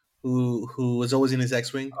who was always in his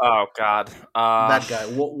X-wing. Oh God. That guy,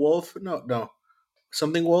 Wolf? No, no,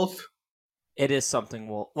 something Wolf. It is something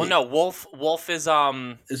Wolf. Well, It no, Wolf is is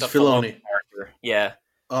the Filoni Filoni. character. Yeah. Yeah.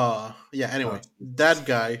 Oh, Anyway, Jesus. that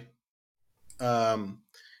guy, um,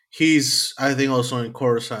 he's I think also in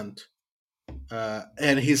Coruscant,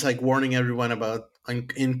 and he's like warning everyone about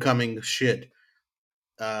incoming shit.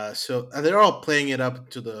 So they're all playing it up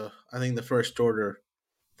to the I think the First Order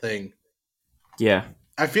thing. Yeah.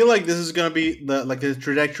 I feel like this is gonna be the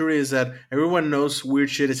trajectory is that everyone knows weird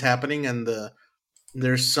shit is happening, and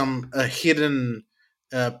there's some hidden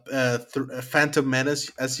phantom menace,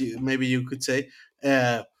 as you maybe you could say.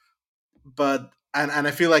 Uh, but and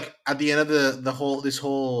I feel like at the end of the whole this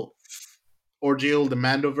whole ordeal, the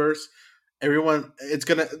Mandoverse, everyone it's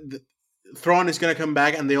gonna Thrawn is gonna come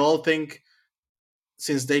back, and they all think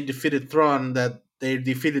since they defeated Thrawn that they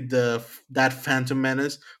defeated that Phantom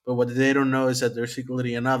Menace, but what they don't know is that there's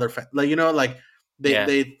secretly another like like Yeah.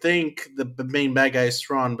 they think the main bad guy is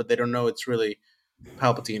Thrawn, but they don't know it's really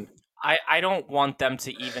Palpatine. I don't want them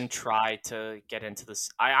to even try to get into this.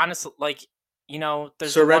 I honestly like, there's the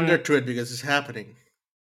Surrender one. to it because it's happening.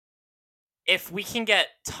 If we can get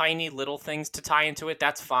tiny little things to tie into it,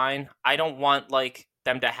 that's fine. I don't want like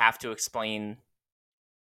them to have to explain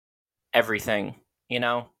everything, you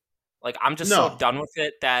know? Like I'm just so No, done with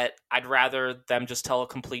it that I'd rather them just tell a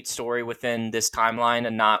complete story within this timeline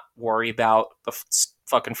and not worry about the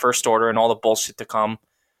fucking First Order and all the bullshit to come.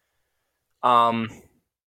 Um,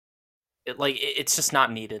 it's just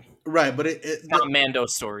not needed. right, but It's not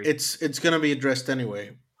Mando's story. it's gonna be addressed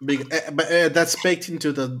anyway. But that's baked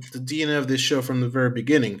into the DNA of this show from the very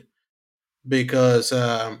beginning because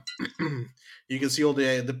you can see all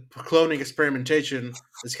the cloning experimentation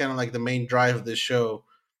is kind of like the main drive of this show,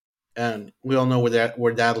 and we all know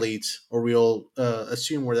where that leads, or we all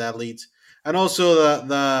assume where that leads, and also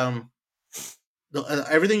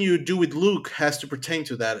everything you do with Luke has to pertain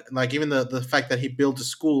to that. Like even the fact that he built a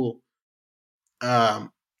school.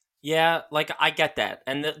 Um, Yeah, like I get that,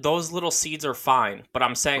 and those little seeds are fine. But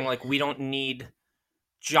I'm saying like we don't need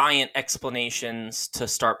giant explanations to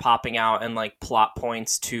start popping out and like plot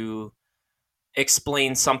points to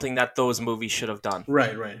explain something that those movies should have done.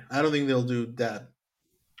 right, right. I don't think they'll do that.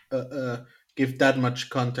 Give that much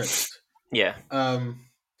context. Yeah, Um,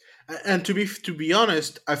 and to be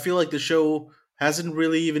honest, I feel like the show hasn't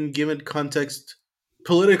really even given context,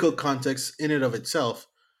 political context in it of itself.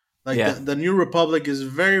 Like yeah. the New Republic is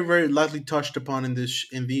very lightly touched upon in these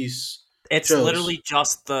It's shows. literally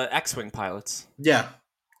just the X-wing pilots. Yeah,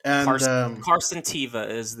 and Carson Teva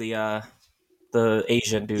is the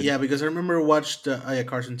Asian dude. yeah, because I remember watched yeah,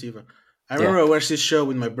 Carson Teva. I Yeah. remember I watched this show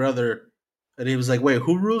with my brother, and he was like, "Wait,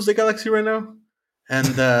 who rules the galaxy right now?"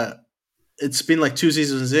 and it's been like two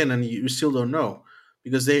seasons in, and you still don't know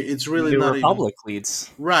because they it's really New not even Republic leads.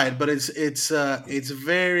 right. But it's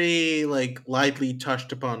very like lightly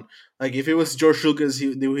touched upon. Like if it was George Lucas,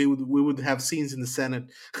 we would have scenes in the Senate.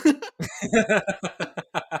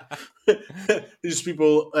 These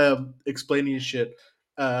people explaining shit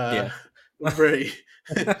uh, Yeah. very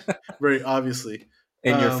very obviously.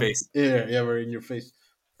 In your face. Yeah, very in your face.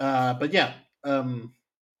 But yeah, um,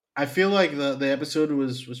 I feel like the episode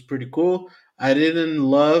was pretty cool. I didn't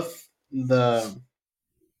love the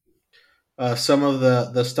some of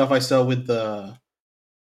the stuff I saw with the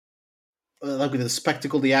like with the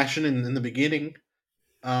spectacle, the action in the beginning.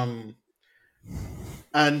 Um,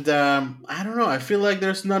 and I don't know. I feel like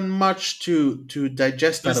there's not much to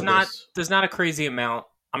digest out There's of not this. there's not a crazy amount.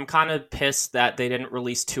 I'm kind of pissed that they didn't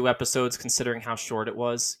release 2 episodes considering how short it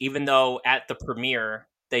was. Even though at the premiere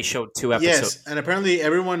they showed 2 episodes. Yes, and apparently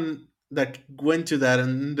everyone that went to that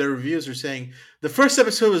and the reviews are saying the first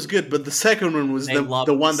episode was good, but the second one was They the loved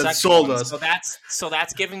the one that second sold one. us. So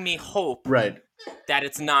that's giving me hope Right. that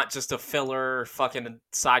it's not just a filler fucking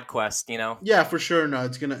side quest, you know? Yeah, for sure. No,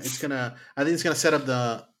 it's gonna. I think it's gonna set up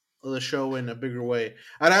the show in a bigger way.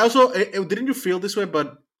 And I also didn't you feel this way,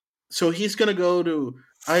 but so he's gonna go to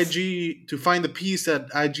IG to find the piece that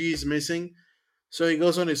IG is missing. So he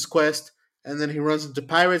goes on his quest, and then he runs into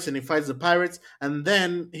pirates, and he fights the pirates, and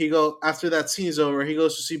then he go after that scene is over, he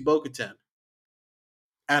goes to see Bo-Katan.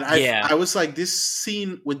 And Yeah. I was like, this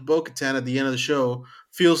scene with Bo-Katan at the end of the show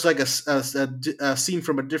feels like a scene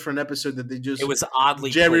from a different episode that they It just was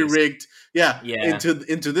oddly jerry placed. rigged, yeah, Yeah.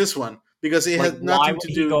 into this one because it Like had why nothing would to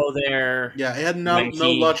he do. go there Yeah, it had when no he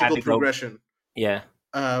had logical to go progression. yeah.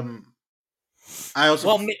 Um, I also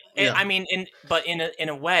Well, yeah, I mean in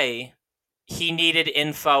a way he needed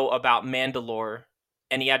info about Mandalore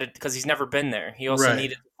and he had to because he's never been there. He also right.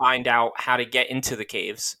 needed to find out how to get into the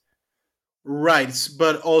caves. Right,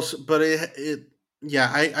 but also, but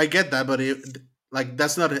yeah, I get that, but like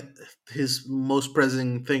that's not his most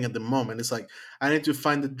pressing thing at the moment. It's like I need to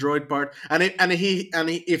find the droid part,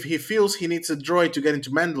 if he feels he needs a droid to get into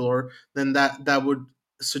Mandalore, then that would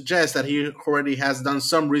suggest that he already has done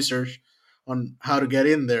some research on how to get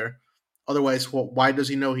in there. Otherwise, why does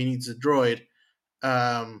he know he needs a droid?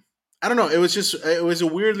 I don't know. It was a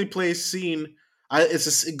weirdly placed scene.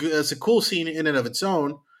 It's a cool scene in and of its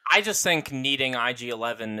own. I just think needing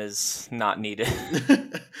IG-11 is not needed.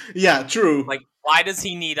 Yeah, true. Like, why does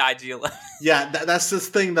he need IG-11? Yeah, that's this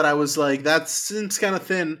thing that I was like, that seems kind of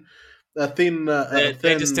thin, They just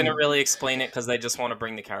didn't thin. really explain it because they just want to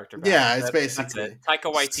bring the character back. Yeah, it's That's it. basically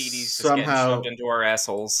Taika Waititi's just getting shoved somehow. into our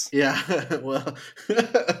assholes. Yeah, well,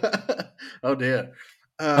 oh dear.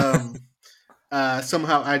 Um,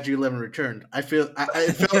 somehow IG-11 returned.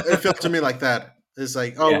 It felt to me like that. It's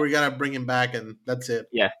like, oh, Yeah, we're gonna bring him back, and that's it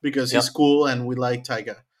yeah, because yep, he's cool and we like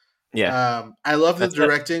Taika. yeah. I love the That's it.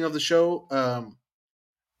 directing of the show.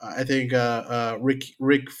 I think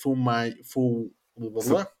Rick Fumai Fu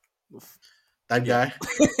F- that yeah, guy.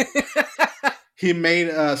 He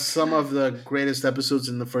made some of the greatest episodes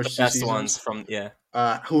in the the first two best ones seasons. from yeah,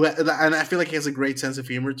 And I feel like he has a great sense of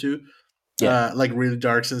humor too, yeah, like really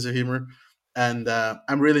dark sense of humor, and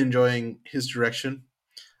I'm really enjoying his direction.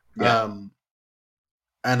 yeah. Um,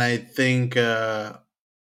 and I think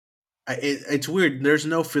it's weird. There's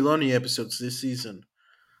no Filoni episodes this season.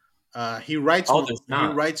 Oh, there's He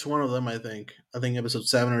not. writes one of them. I think episode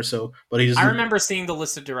 7 or so. But he I doesn't. remember seeing the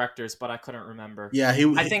list of directors, but I couldn't remember. Yeah,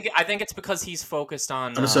 I think it's because he's focused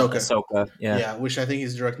on on Ahsoka. Ahsoka. Yeah, Yeah, which I think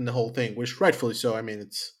he's directing the whole thing, which rightfully so. I mean,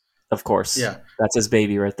 it's of course. yeah, That's his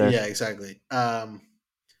baby right there. yeah, exactly.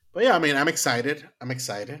 But yeah, I mean, I'm excited. I'm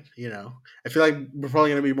excited. I feel like we're probably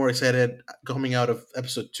gonna be more excited coming out of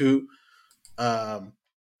episode 2. Um,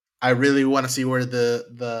 I really want to see where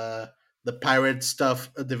the pirate stuff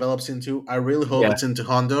develops into. I really hope Yeah, it's into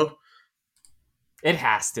Hondo. it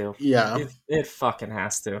has to. Yeah, It fucking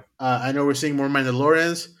has to. I know we're seeing more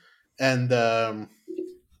Mandalorians, and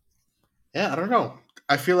yeah, I don't know.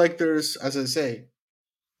 I feel like there's, as I say,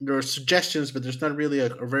 there are suggestions, but there's not really a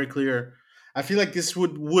very clear. I feel like this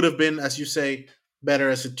would have been, as you say, better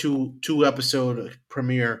as a two episode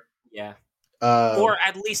premiere. Yeah. Uh, Or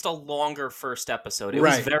at least a longer first episode. It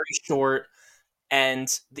was right, very short.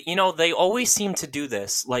 And, they always seem to do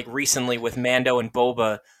this, like recently with Mando and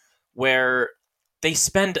Boba, where they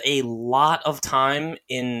spend a lot of time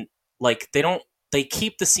in, like, they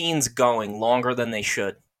keep the scenes going longer than they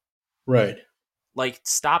should. right, Like,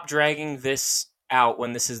 stop dragging this out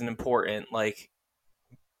when this isn't important. Like,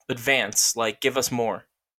 advance. Like, give us more.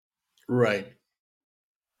 right.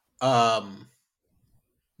 Um,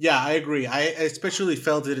 yeah, I agree. I especially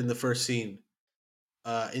felt it in the first scene.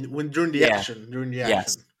 when during the Yeah. action, during the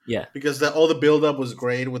Yes. action, Yeah. because all the build up was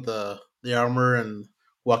great with the armor and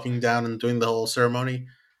walking down and doing the whole ceremony.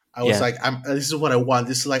 I was Yeah. like, this is what I want.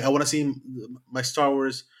 This is like I want to see my Star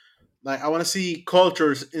Wars. Like I want to see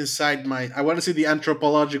cultures inside my. I want to see the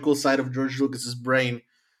anthropological side of George Lucas's brain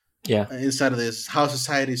Yeah. inside of this. How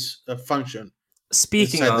societies function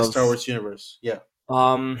Speaking inside the of, Star Wars universe. Yeah,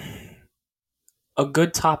 um, a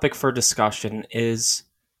good topic for discussion is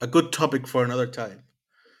a good topic for another time.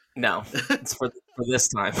 no, it's for this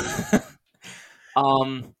time.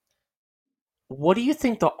 um, what do you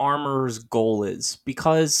think the armorer's goal is?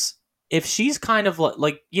 Because if she's kind of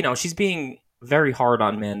like she's being very hard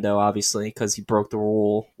on Mando, obviously, because he broke the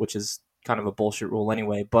rule, which is kind of a bullshit rule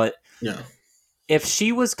anyway. But Yeah, if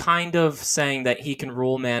she was kind of saying that he can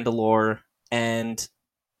rule Mandalore and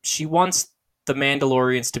she wants the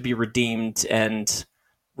Mandalorians to be redeemed and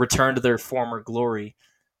return to their former glory,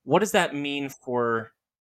 what does that mean for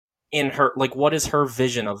in her like what is her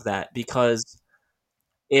vision of that? Because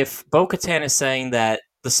if Bo-Katan is saying that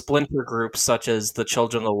the splinter groups such as the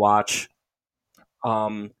Children of the Watch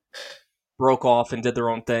um, broke off and did their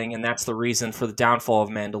own thing and that's the reason for the downfall of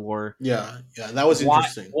Mandalore, yeah, yeah. That was why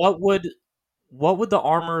interesting. what would the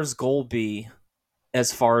armorer's goal be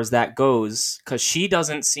as far as that goes? Because she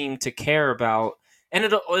doesn't seem to care about, and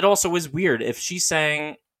it also is weird if she's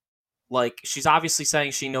saying like she's obviously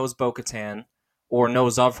saying she knows Bo-Katan or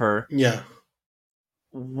knows of her, Yeah,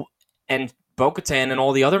 and Bo-Katan and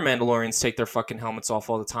all the other Mandalorians take their fucking helmets off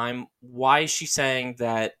all the time. Why is she saying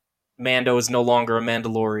that Mando is no longer a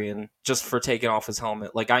Mandalorian just for taking off his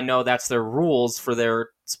helmet? Like I know that's their rules for their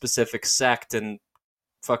specific sect and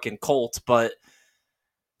fucking cult, but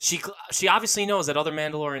she she obviously knows that other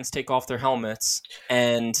Mandalorians take off their helmets,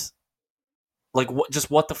 and like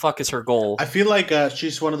what the fuck is her I goal? feel like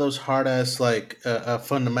she's one of those hard ass like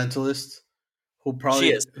fundamentalists She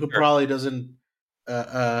is who sure. probably doesn't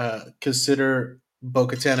consider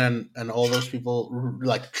Bo-Katan and all those people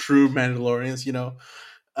like true Mandalorians. You know,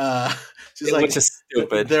 uh, she's Which like is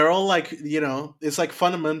stupid. they're all like it's like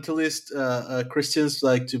fundamentalist Christians,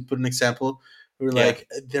 like to put an example, who are Yeah, like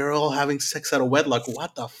they're all having sex out of wedlock.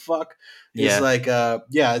 What the fuck? It's yeah, like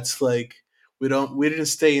yeah, it's like we didn't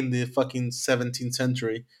stay in the fucking 17th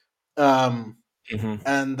century. Um, hmm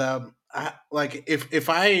and like if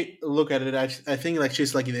I look at it, I think like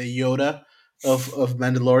she's like the Yoda of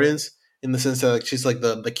Mandalorians, in the sense that like she's like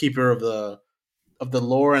the keeper of the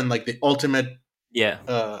lore and like the ultimate yeah.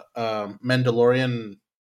 Mandalorian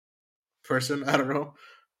person. I don't know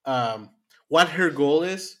what her goal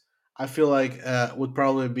is. I feel like would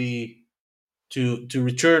probably be to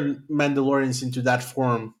return Mandalorians into that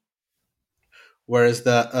form, whereas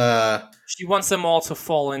the She wants them all to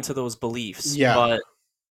fall into those beliefs, yeah, but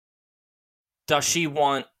does she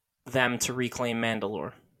want them to reclaim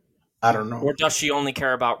Mandalore? I don't know. Or does she only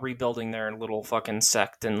care about rebuilding their little fucking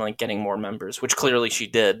sect and like getting more members, which clearly she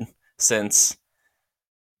did since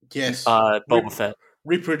Yes, Boba Fett.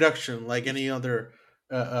 reproduction, like any other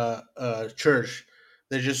church.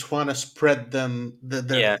 They just want to spread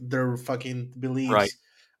Yeah, their fucking right. beliefs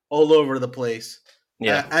all over the place,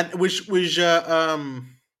 Yeah, and which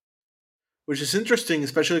is interesting,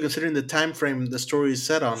 especially considering the time frame the story is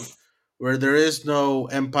set on, where there is no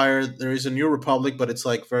empire. There is a new republic, but it's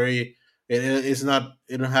like very. It's not.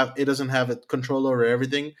 It doesn't have a control over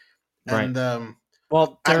everything, right. and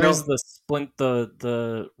Well, I there is know. the splint,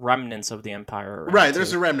 the remnants of the Empire Right, around there's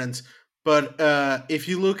too. the remnants, but if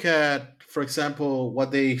you look at, for example,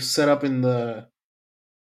 what they set up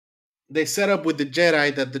they set up with the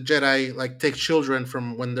Jedi, that the Jedi like take children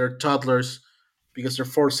from when they're toddlers because they're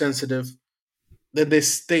force sensitive. Then they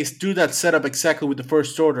do that setup exactly with the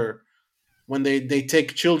First Order, when they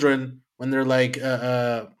take children when they're like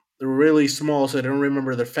they're really small, so they don't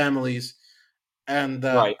remember their families. And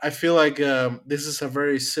Right. I feel like this is a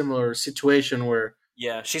very similar situation where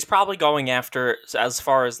Yeah, she's probably going after as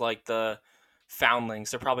far as like the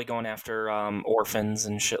foundlings. They're probably going after orphans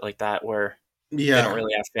and shit like that, where they don't yeah,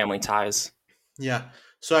 really have family ties. yeah.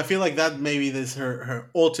 So I feel like that maybe this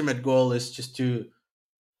her ultimate goal is just to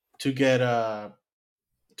get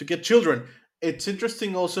to get children. It's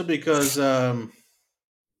interesting also because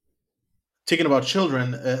thinking about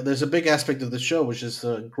children, there's a big aspect of the show which is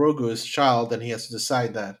Grogu is child, and he has to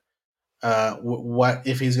decide that what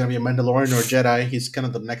if he's gonna be a Mandalorian or a Jedi. He's kind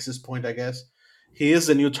of the nexus point, I guess. He is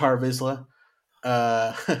the new Tar Vizsla,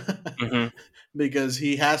 uh, hmm because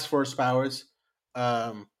he has force powers.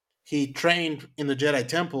 He trained in the Jedi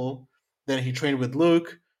Temple, then he trained with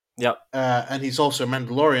Luke, Yep. and he's also a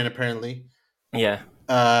Mandalorian apparently. Yeah.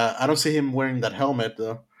 I don't see him wearing that helmet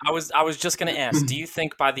though. I was just gonna ask. Do you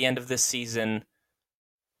think by the end of this season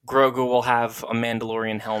Grogu will have a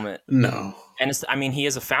Mandalorian helmet, No, and I mean, he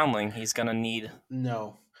is a foundling. He's gonna need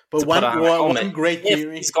no. But to put on a helmet one great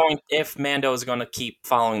theory. if Mando is gonna keep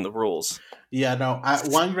following the rules. Yeah, no.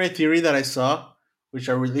 One great theory that I saw, which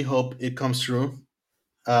I really hope it comes true,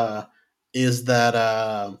 uh, is that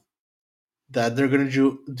they're gonna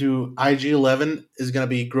do IG-11 is gonna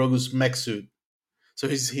be Grogu's mech suit. So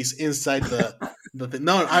he's inside the thing.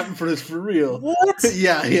 No, I'm for real. What?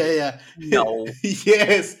 Yeah, yeah, yeah. No,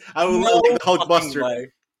 Yes, I would like no the fucking Hulkbuster.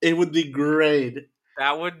 way. It would be great.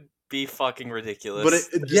 That would be fucking But ridiculous.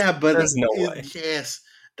 yeah, There's no way. yes,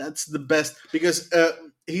 that's the best because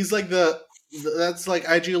he's like that's like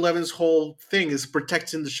IG-11's whole thing is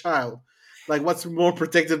protecting the child. Like, what's more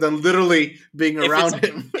protective than literally being If it's around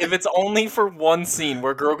him? if it's only for one scene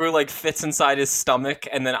where Grogu like fits inside his stomach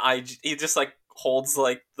and then he just like holds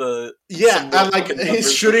like the Yeah, some little and like fucking he's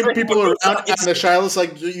numbers shooting like people both around, and sides. the child is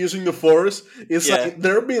like using the force. It's Yeah, like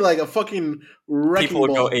there'd be like a fucking people wrecking would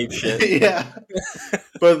go ball. ape shit. Yeah,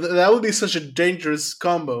 but that would be such a dangerous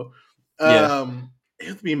combo. Yeah. It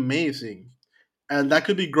would be amazing, and that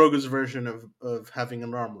could be Grogu's version of having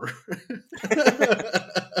an armor.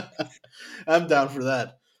 I'm down for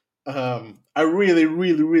that. I really,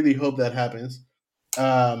 really, really hope that happens.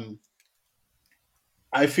 Um,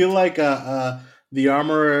 I feel like the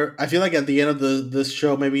armor. I feel like at the end of this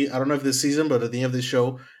show, maybe I don't know if this season, but at the end of this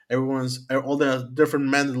show, everyone's all the different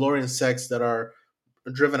Mandalorian sects that are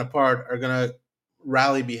driven apart are gonna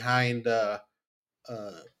rally behind uh,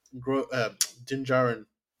 Din Djarin,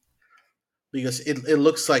 because it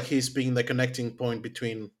looks like he's being the connecting point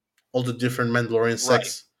between all the different Mandalorian Right.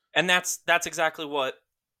 sects. And that's exactly what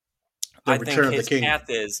The I think Return of the his King. path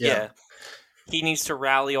is. Yeah, Yeah. He needs to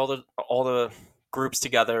rally all the groups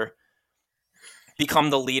together, become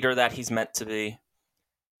the leader that he's meant to be.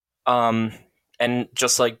 Um and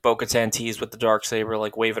just like Bo-Katan teased with the dark saber,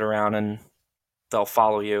 like wave it around and they'll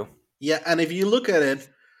follow you. yeah, and if you look at it,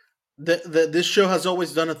 this show has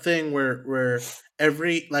always done a thing where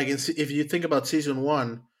every like if you think about season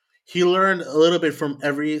one, he learned a little bit from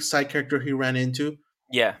every side character he ran into,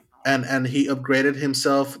 Yeah, and he upgraded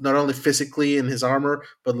himself not only physically in his armor,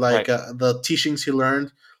 but like right. the teachings he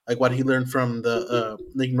learned, like what he learned from the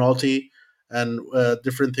Nick Nolte, and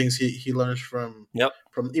different things he learns Yep.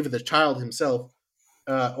 from even the child himself,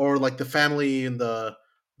 or like the family in the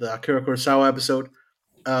Akira Kurosawa episode.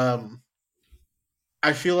 Um,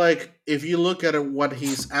 I feel like if you look at what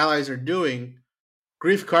his allies are doing,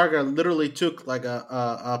 Grief Karga literally took like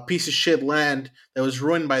a piece of shit land that was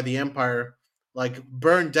ruined by the Empire, like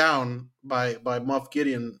burned down by Moff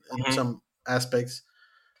Gideon in Mhm. some aspects,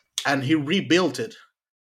 and he rebuilt it.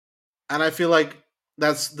 And I feel like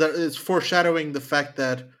that is foreshadowing the fact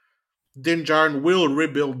that Din Djarin will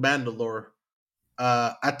rebuild Mandalore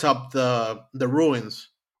atop the ruins.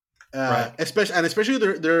 Right. Especially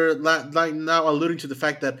they're like now alluding to the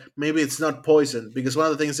fact that maybe it's not poison, because one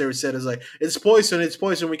of the things they said is like it's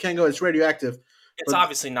poison, we can't go, it's radioactive. It's But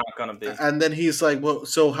obviously not gonna be. and then he's like, well,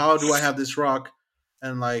 so how do I have this rock?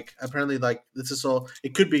 And like apparently like this is all,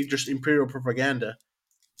 it could be just imperial propaganda.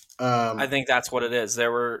 I Um, think that's what it is. They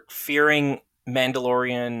were fearing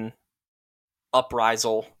Mandalorian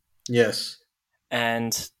uprisal, yes,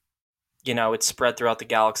 and it spread throughout the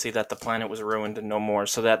galaxy that the planet was ruined and no more,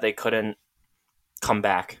 so that they couldn't come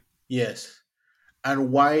back. yes.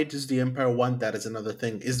 And why does the Empire want that is another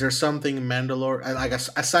thing. Is there something in Mandalore, I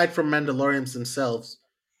guess, aside from Mandalorians themselves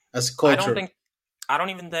as a I don't culture? think. I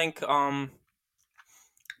don't even think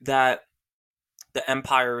that the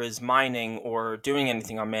Empire is mining or doing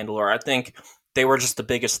anything on Mandalore. I think they were just the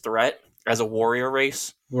biggest threat as a warrior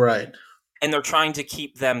race, Right, and they're trying to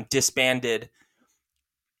keep them disbanded,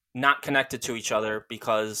 not connected to each other,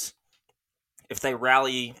 because if they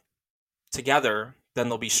rally together, then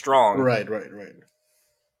they'll be strong. right.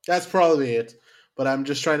 That's probably it. But I'm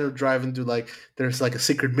just trying to drive into like there's like a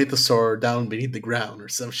secret mythosaur down beneath the ground or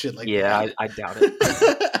some shit like Yeah, that. I doubt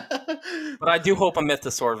it. But I do hope a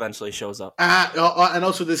mythosaur eventually shows up. And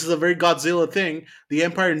also, this is a very Godzilla thing. The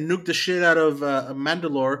Empire nuked the shit out of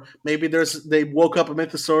Mandalore. Maybe they woke up a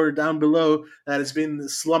mythosaur down below that has been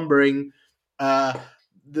slumbering. Uh,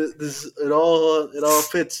 this it all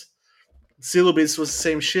fits. Syllabus was the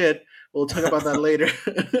same shit. We'll talk about that later.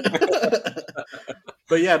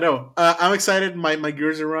 But yeah, no, I'm excited. My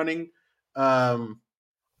gears are running. Um,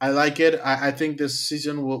 I like it. I think this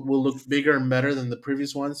season will look bigger and better than the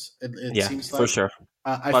previous ones. It Yeah, seems for like. sure.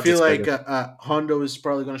 I feel Budget's like bigger. Hondo is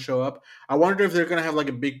probably going to show up. I wonder if they're going to have like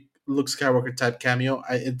a big Luke Skywalker type cameo.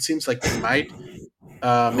 It seems like they might. Who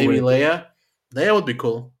would Maybe it be? Leia. Leia would be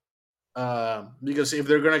cool. Because if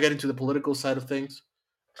they're going to get into the political side of things,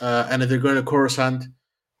 and if they're going to Coruscant,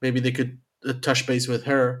 maybe they could touch base with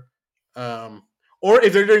her. Um, or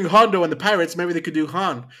if they're doing Hondo and the pirates, maybe they could do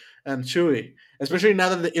Han and Chewie. Especially now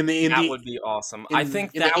that That would be awesome. I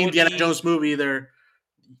think in the that would Indiana be Jones movie, they're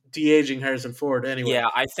de aging Harrison Ford anyway. yeah,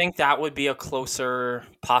 I think that would be a closer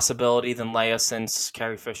possibility than Leia since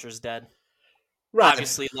Carrie Fisher's dead. Right,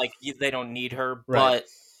 Obviously, like they don't need her, right, but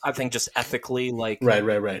I think just ethically, like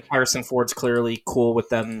right. Harrison Ford's clearly cool with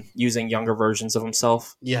them using younger versions of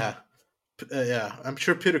himself. Yeah, yeah. I'm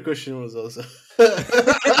sure Peter Cushing was also.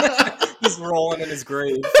 He's rolling in his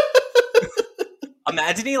grave.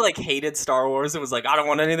 Imagine he like hated Star Wars and was like, I don't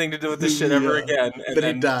want anything to do with this shit ever Yeah. again, and Then he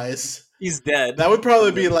then dies. he's dead. That would probably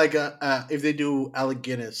And be then, like if they do Alec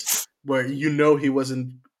Guinness, where he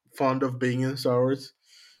wasn't fond of being in Star Wars.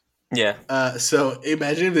 yeah. So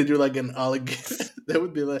imagine if they do like an Alec Guinness. That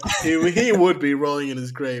would be like he would be rolling in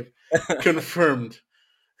his grave, confirmed.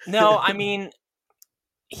 No, I mean,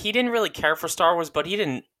 he didn't really care for Star Wars, but he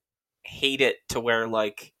didn't hate it to where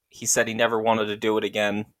like he said he never wanted to do it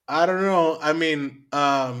again. I don't know. I mean,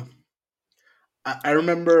 I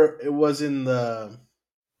remember it was in the.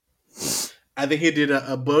 I think he did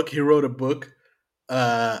a book. He wrote a book,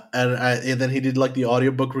 and then he did like the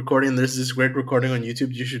audiobook recording. There's this great recording on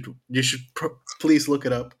YouTube. You should please look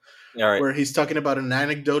it up. All right. Where he's talking about an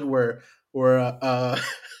anecdote where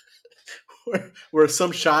where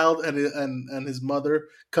some child and his mother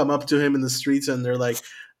come up to him in the streets and they're like,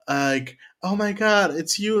 oh my god,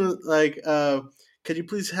 it's you, can you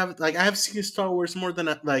please have, like, I have seen Star Wars more than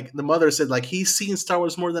like the mother said, like, he's seen Star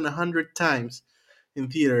Wars more than 100 times in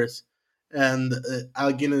theaters. And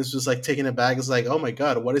Al Guinness was like taken aback. It's like, oh my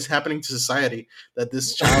god, what is happening to society that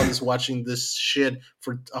this child is watching this shit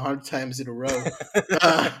for 100 times in a row?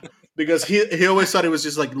 Because he always thought it was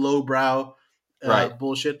just like lowbrow Right.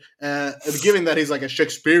 bullshit. Given that he's like a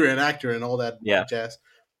Shakespearean actor and all that Yeah. jazz,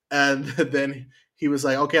 and then he was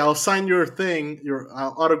like, "Okay, I'll sign your thing,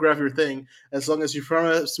 I'll autograph your thing, as long as you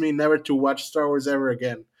promise me never to watch Star Wars ever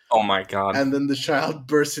again." Oh my god. And then the child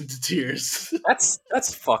bursts into tears.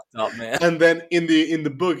 That's fucked up, man. And then in the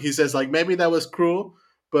book, he says like, maybe that was cruel,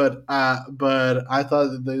 but I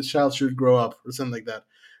thought that the child should grow up or something like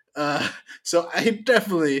that. So I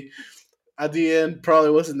definitely at the end probably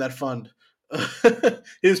wasn't that fun.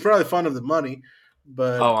 He was probably fond of the money,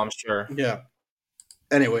 but Oh, I'm sure. yeah.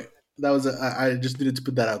 Anyway, that was I just needed to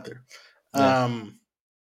put that out there. Yeah.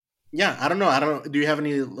 Yeah, I don't know. Do you have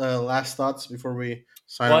any last thoughts before we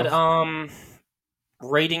sign What off?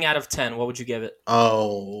 rating out of 10, what would you give it?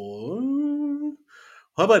 Oh,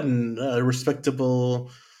 how about a respectable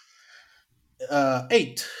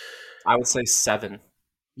 8? I would say 7.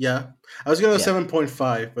 Yeah, I was gonna go Yeah.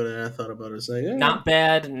 7.5, but then I thought about it. It's like, Not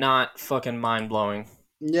bad, not fucking mind blowing.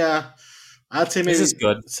 yeah, I'd say This maybe is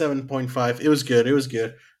good. 7.5. It was good. It was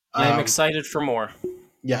good. I am excited for more.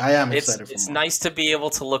 Yeah, I am It's excited for it's more. nice to be able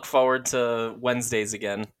to look forward to Wednesdays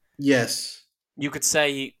again. Yes, You could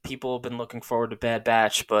say people have been looking forward to Bad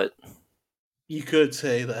Batch, but you could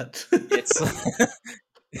say that. it's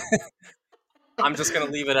I'm just gonna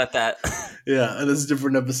leave it at that. Yeah, and it's a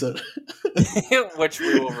different episode. Which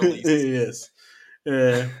we will release.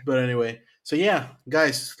 Yes. But anyway, so yeah,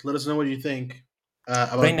 guys, let us know what you think.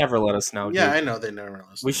 About, They never let us know, yeah, dude. I know they never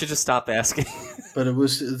listen. We should just stop asking. But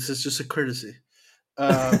it's just a courtesy.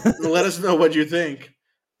 Let us know what you think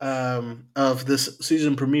of this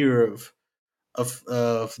season premiere of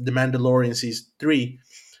The Mandalorian season 3.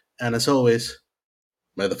 And as always,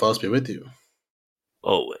 may the force be with you.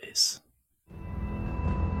 Always.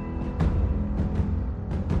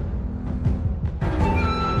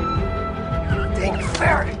 Think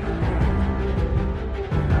fair.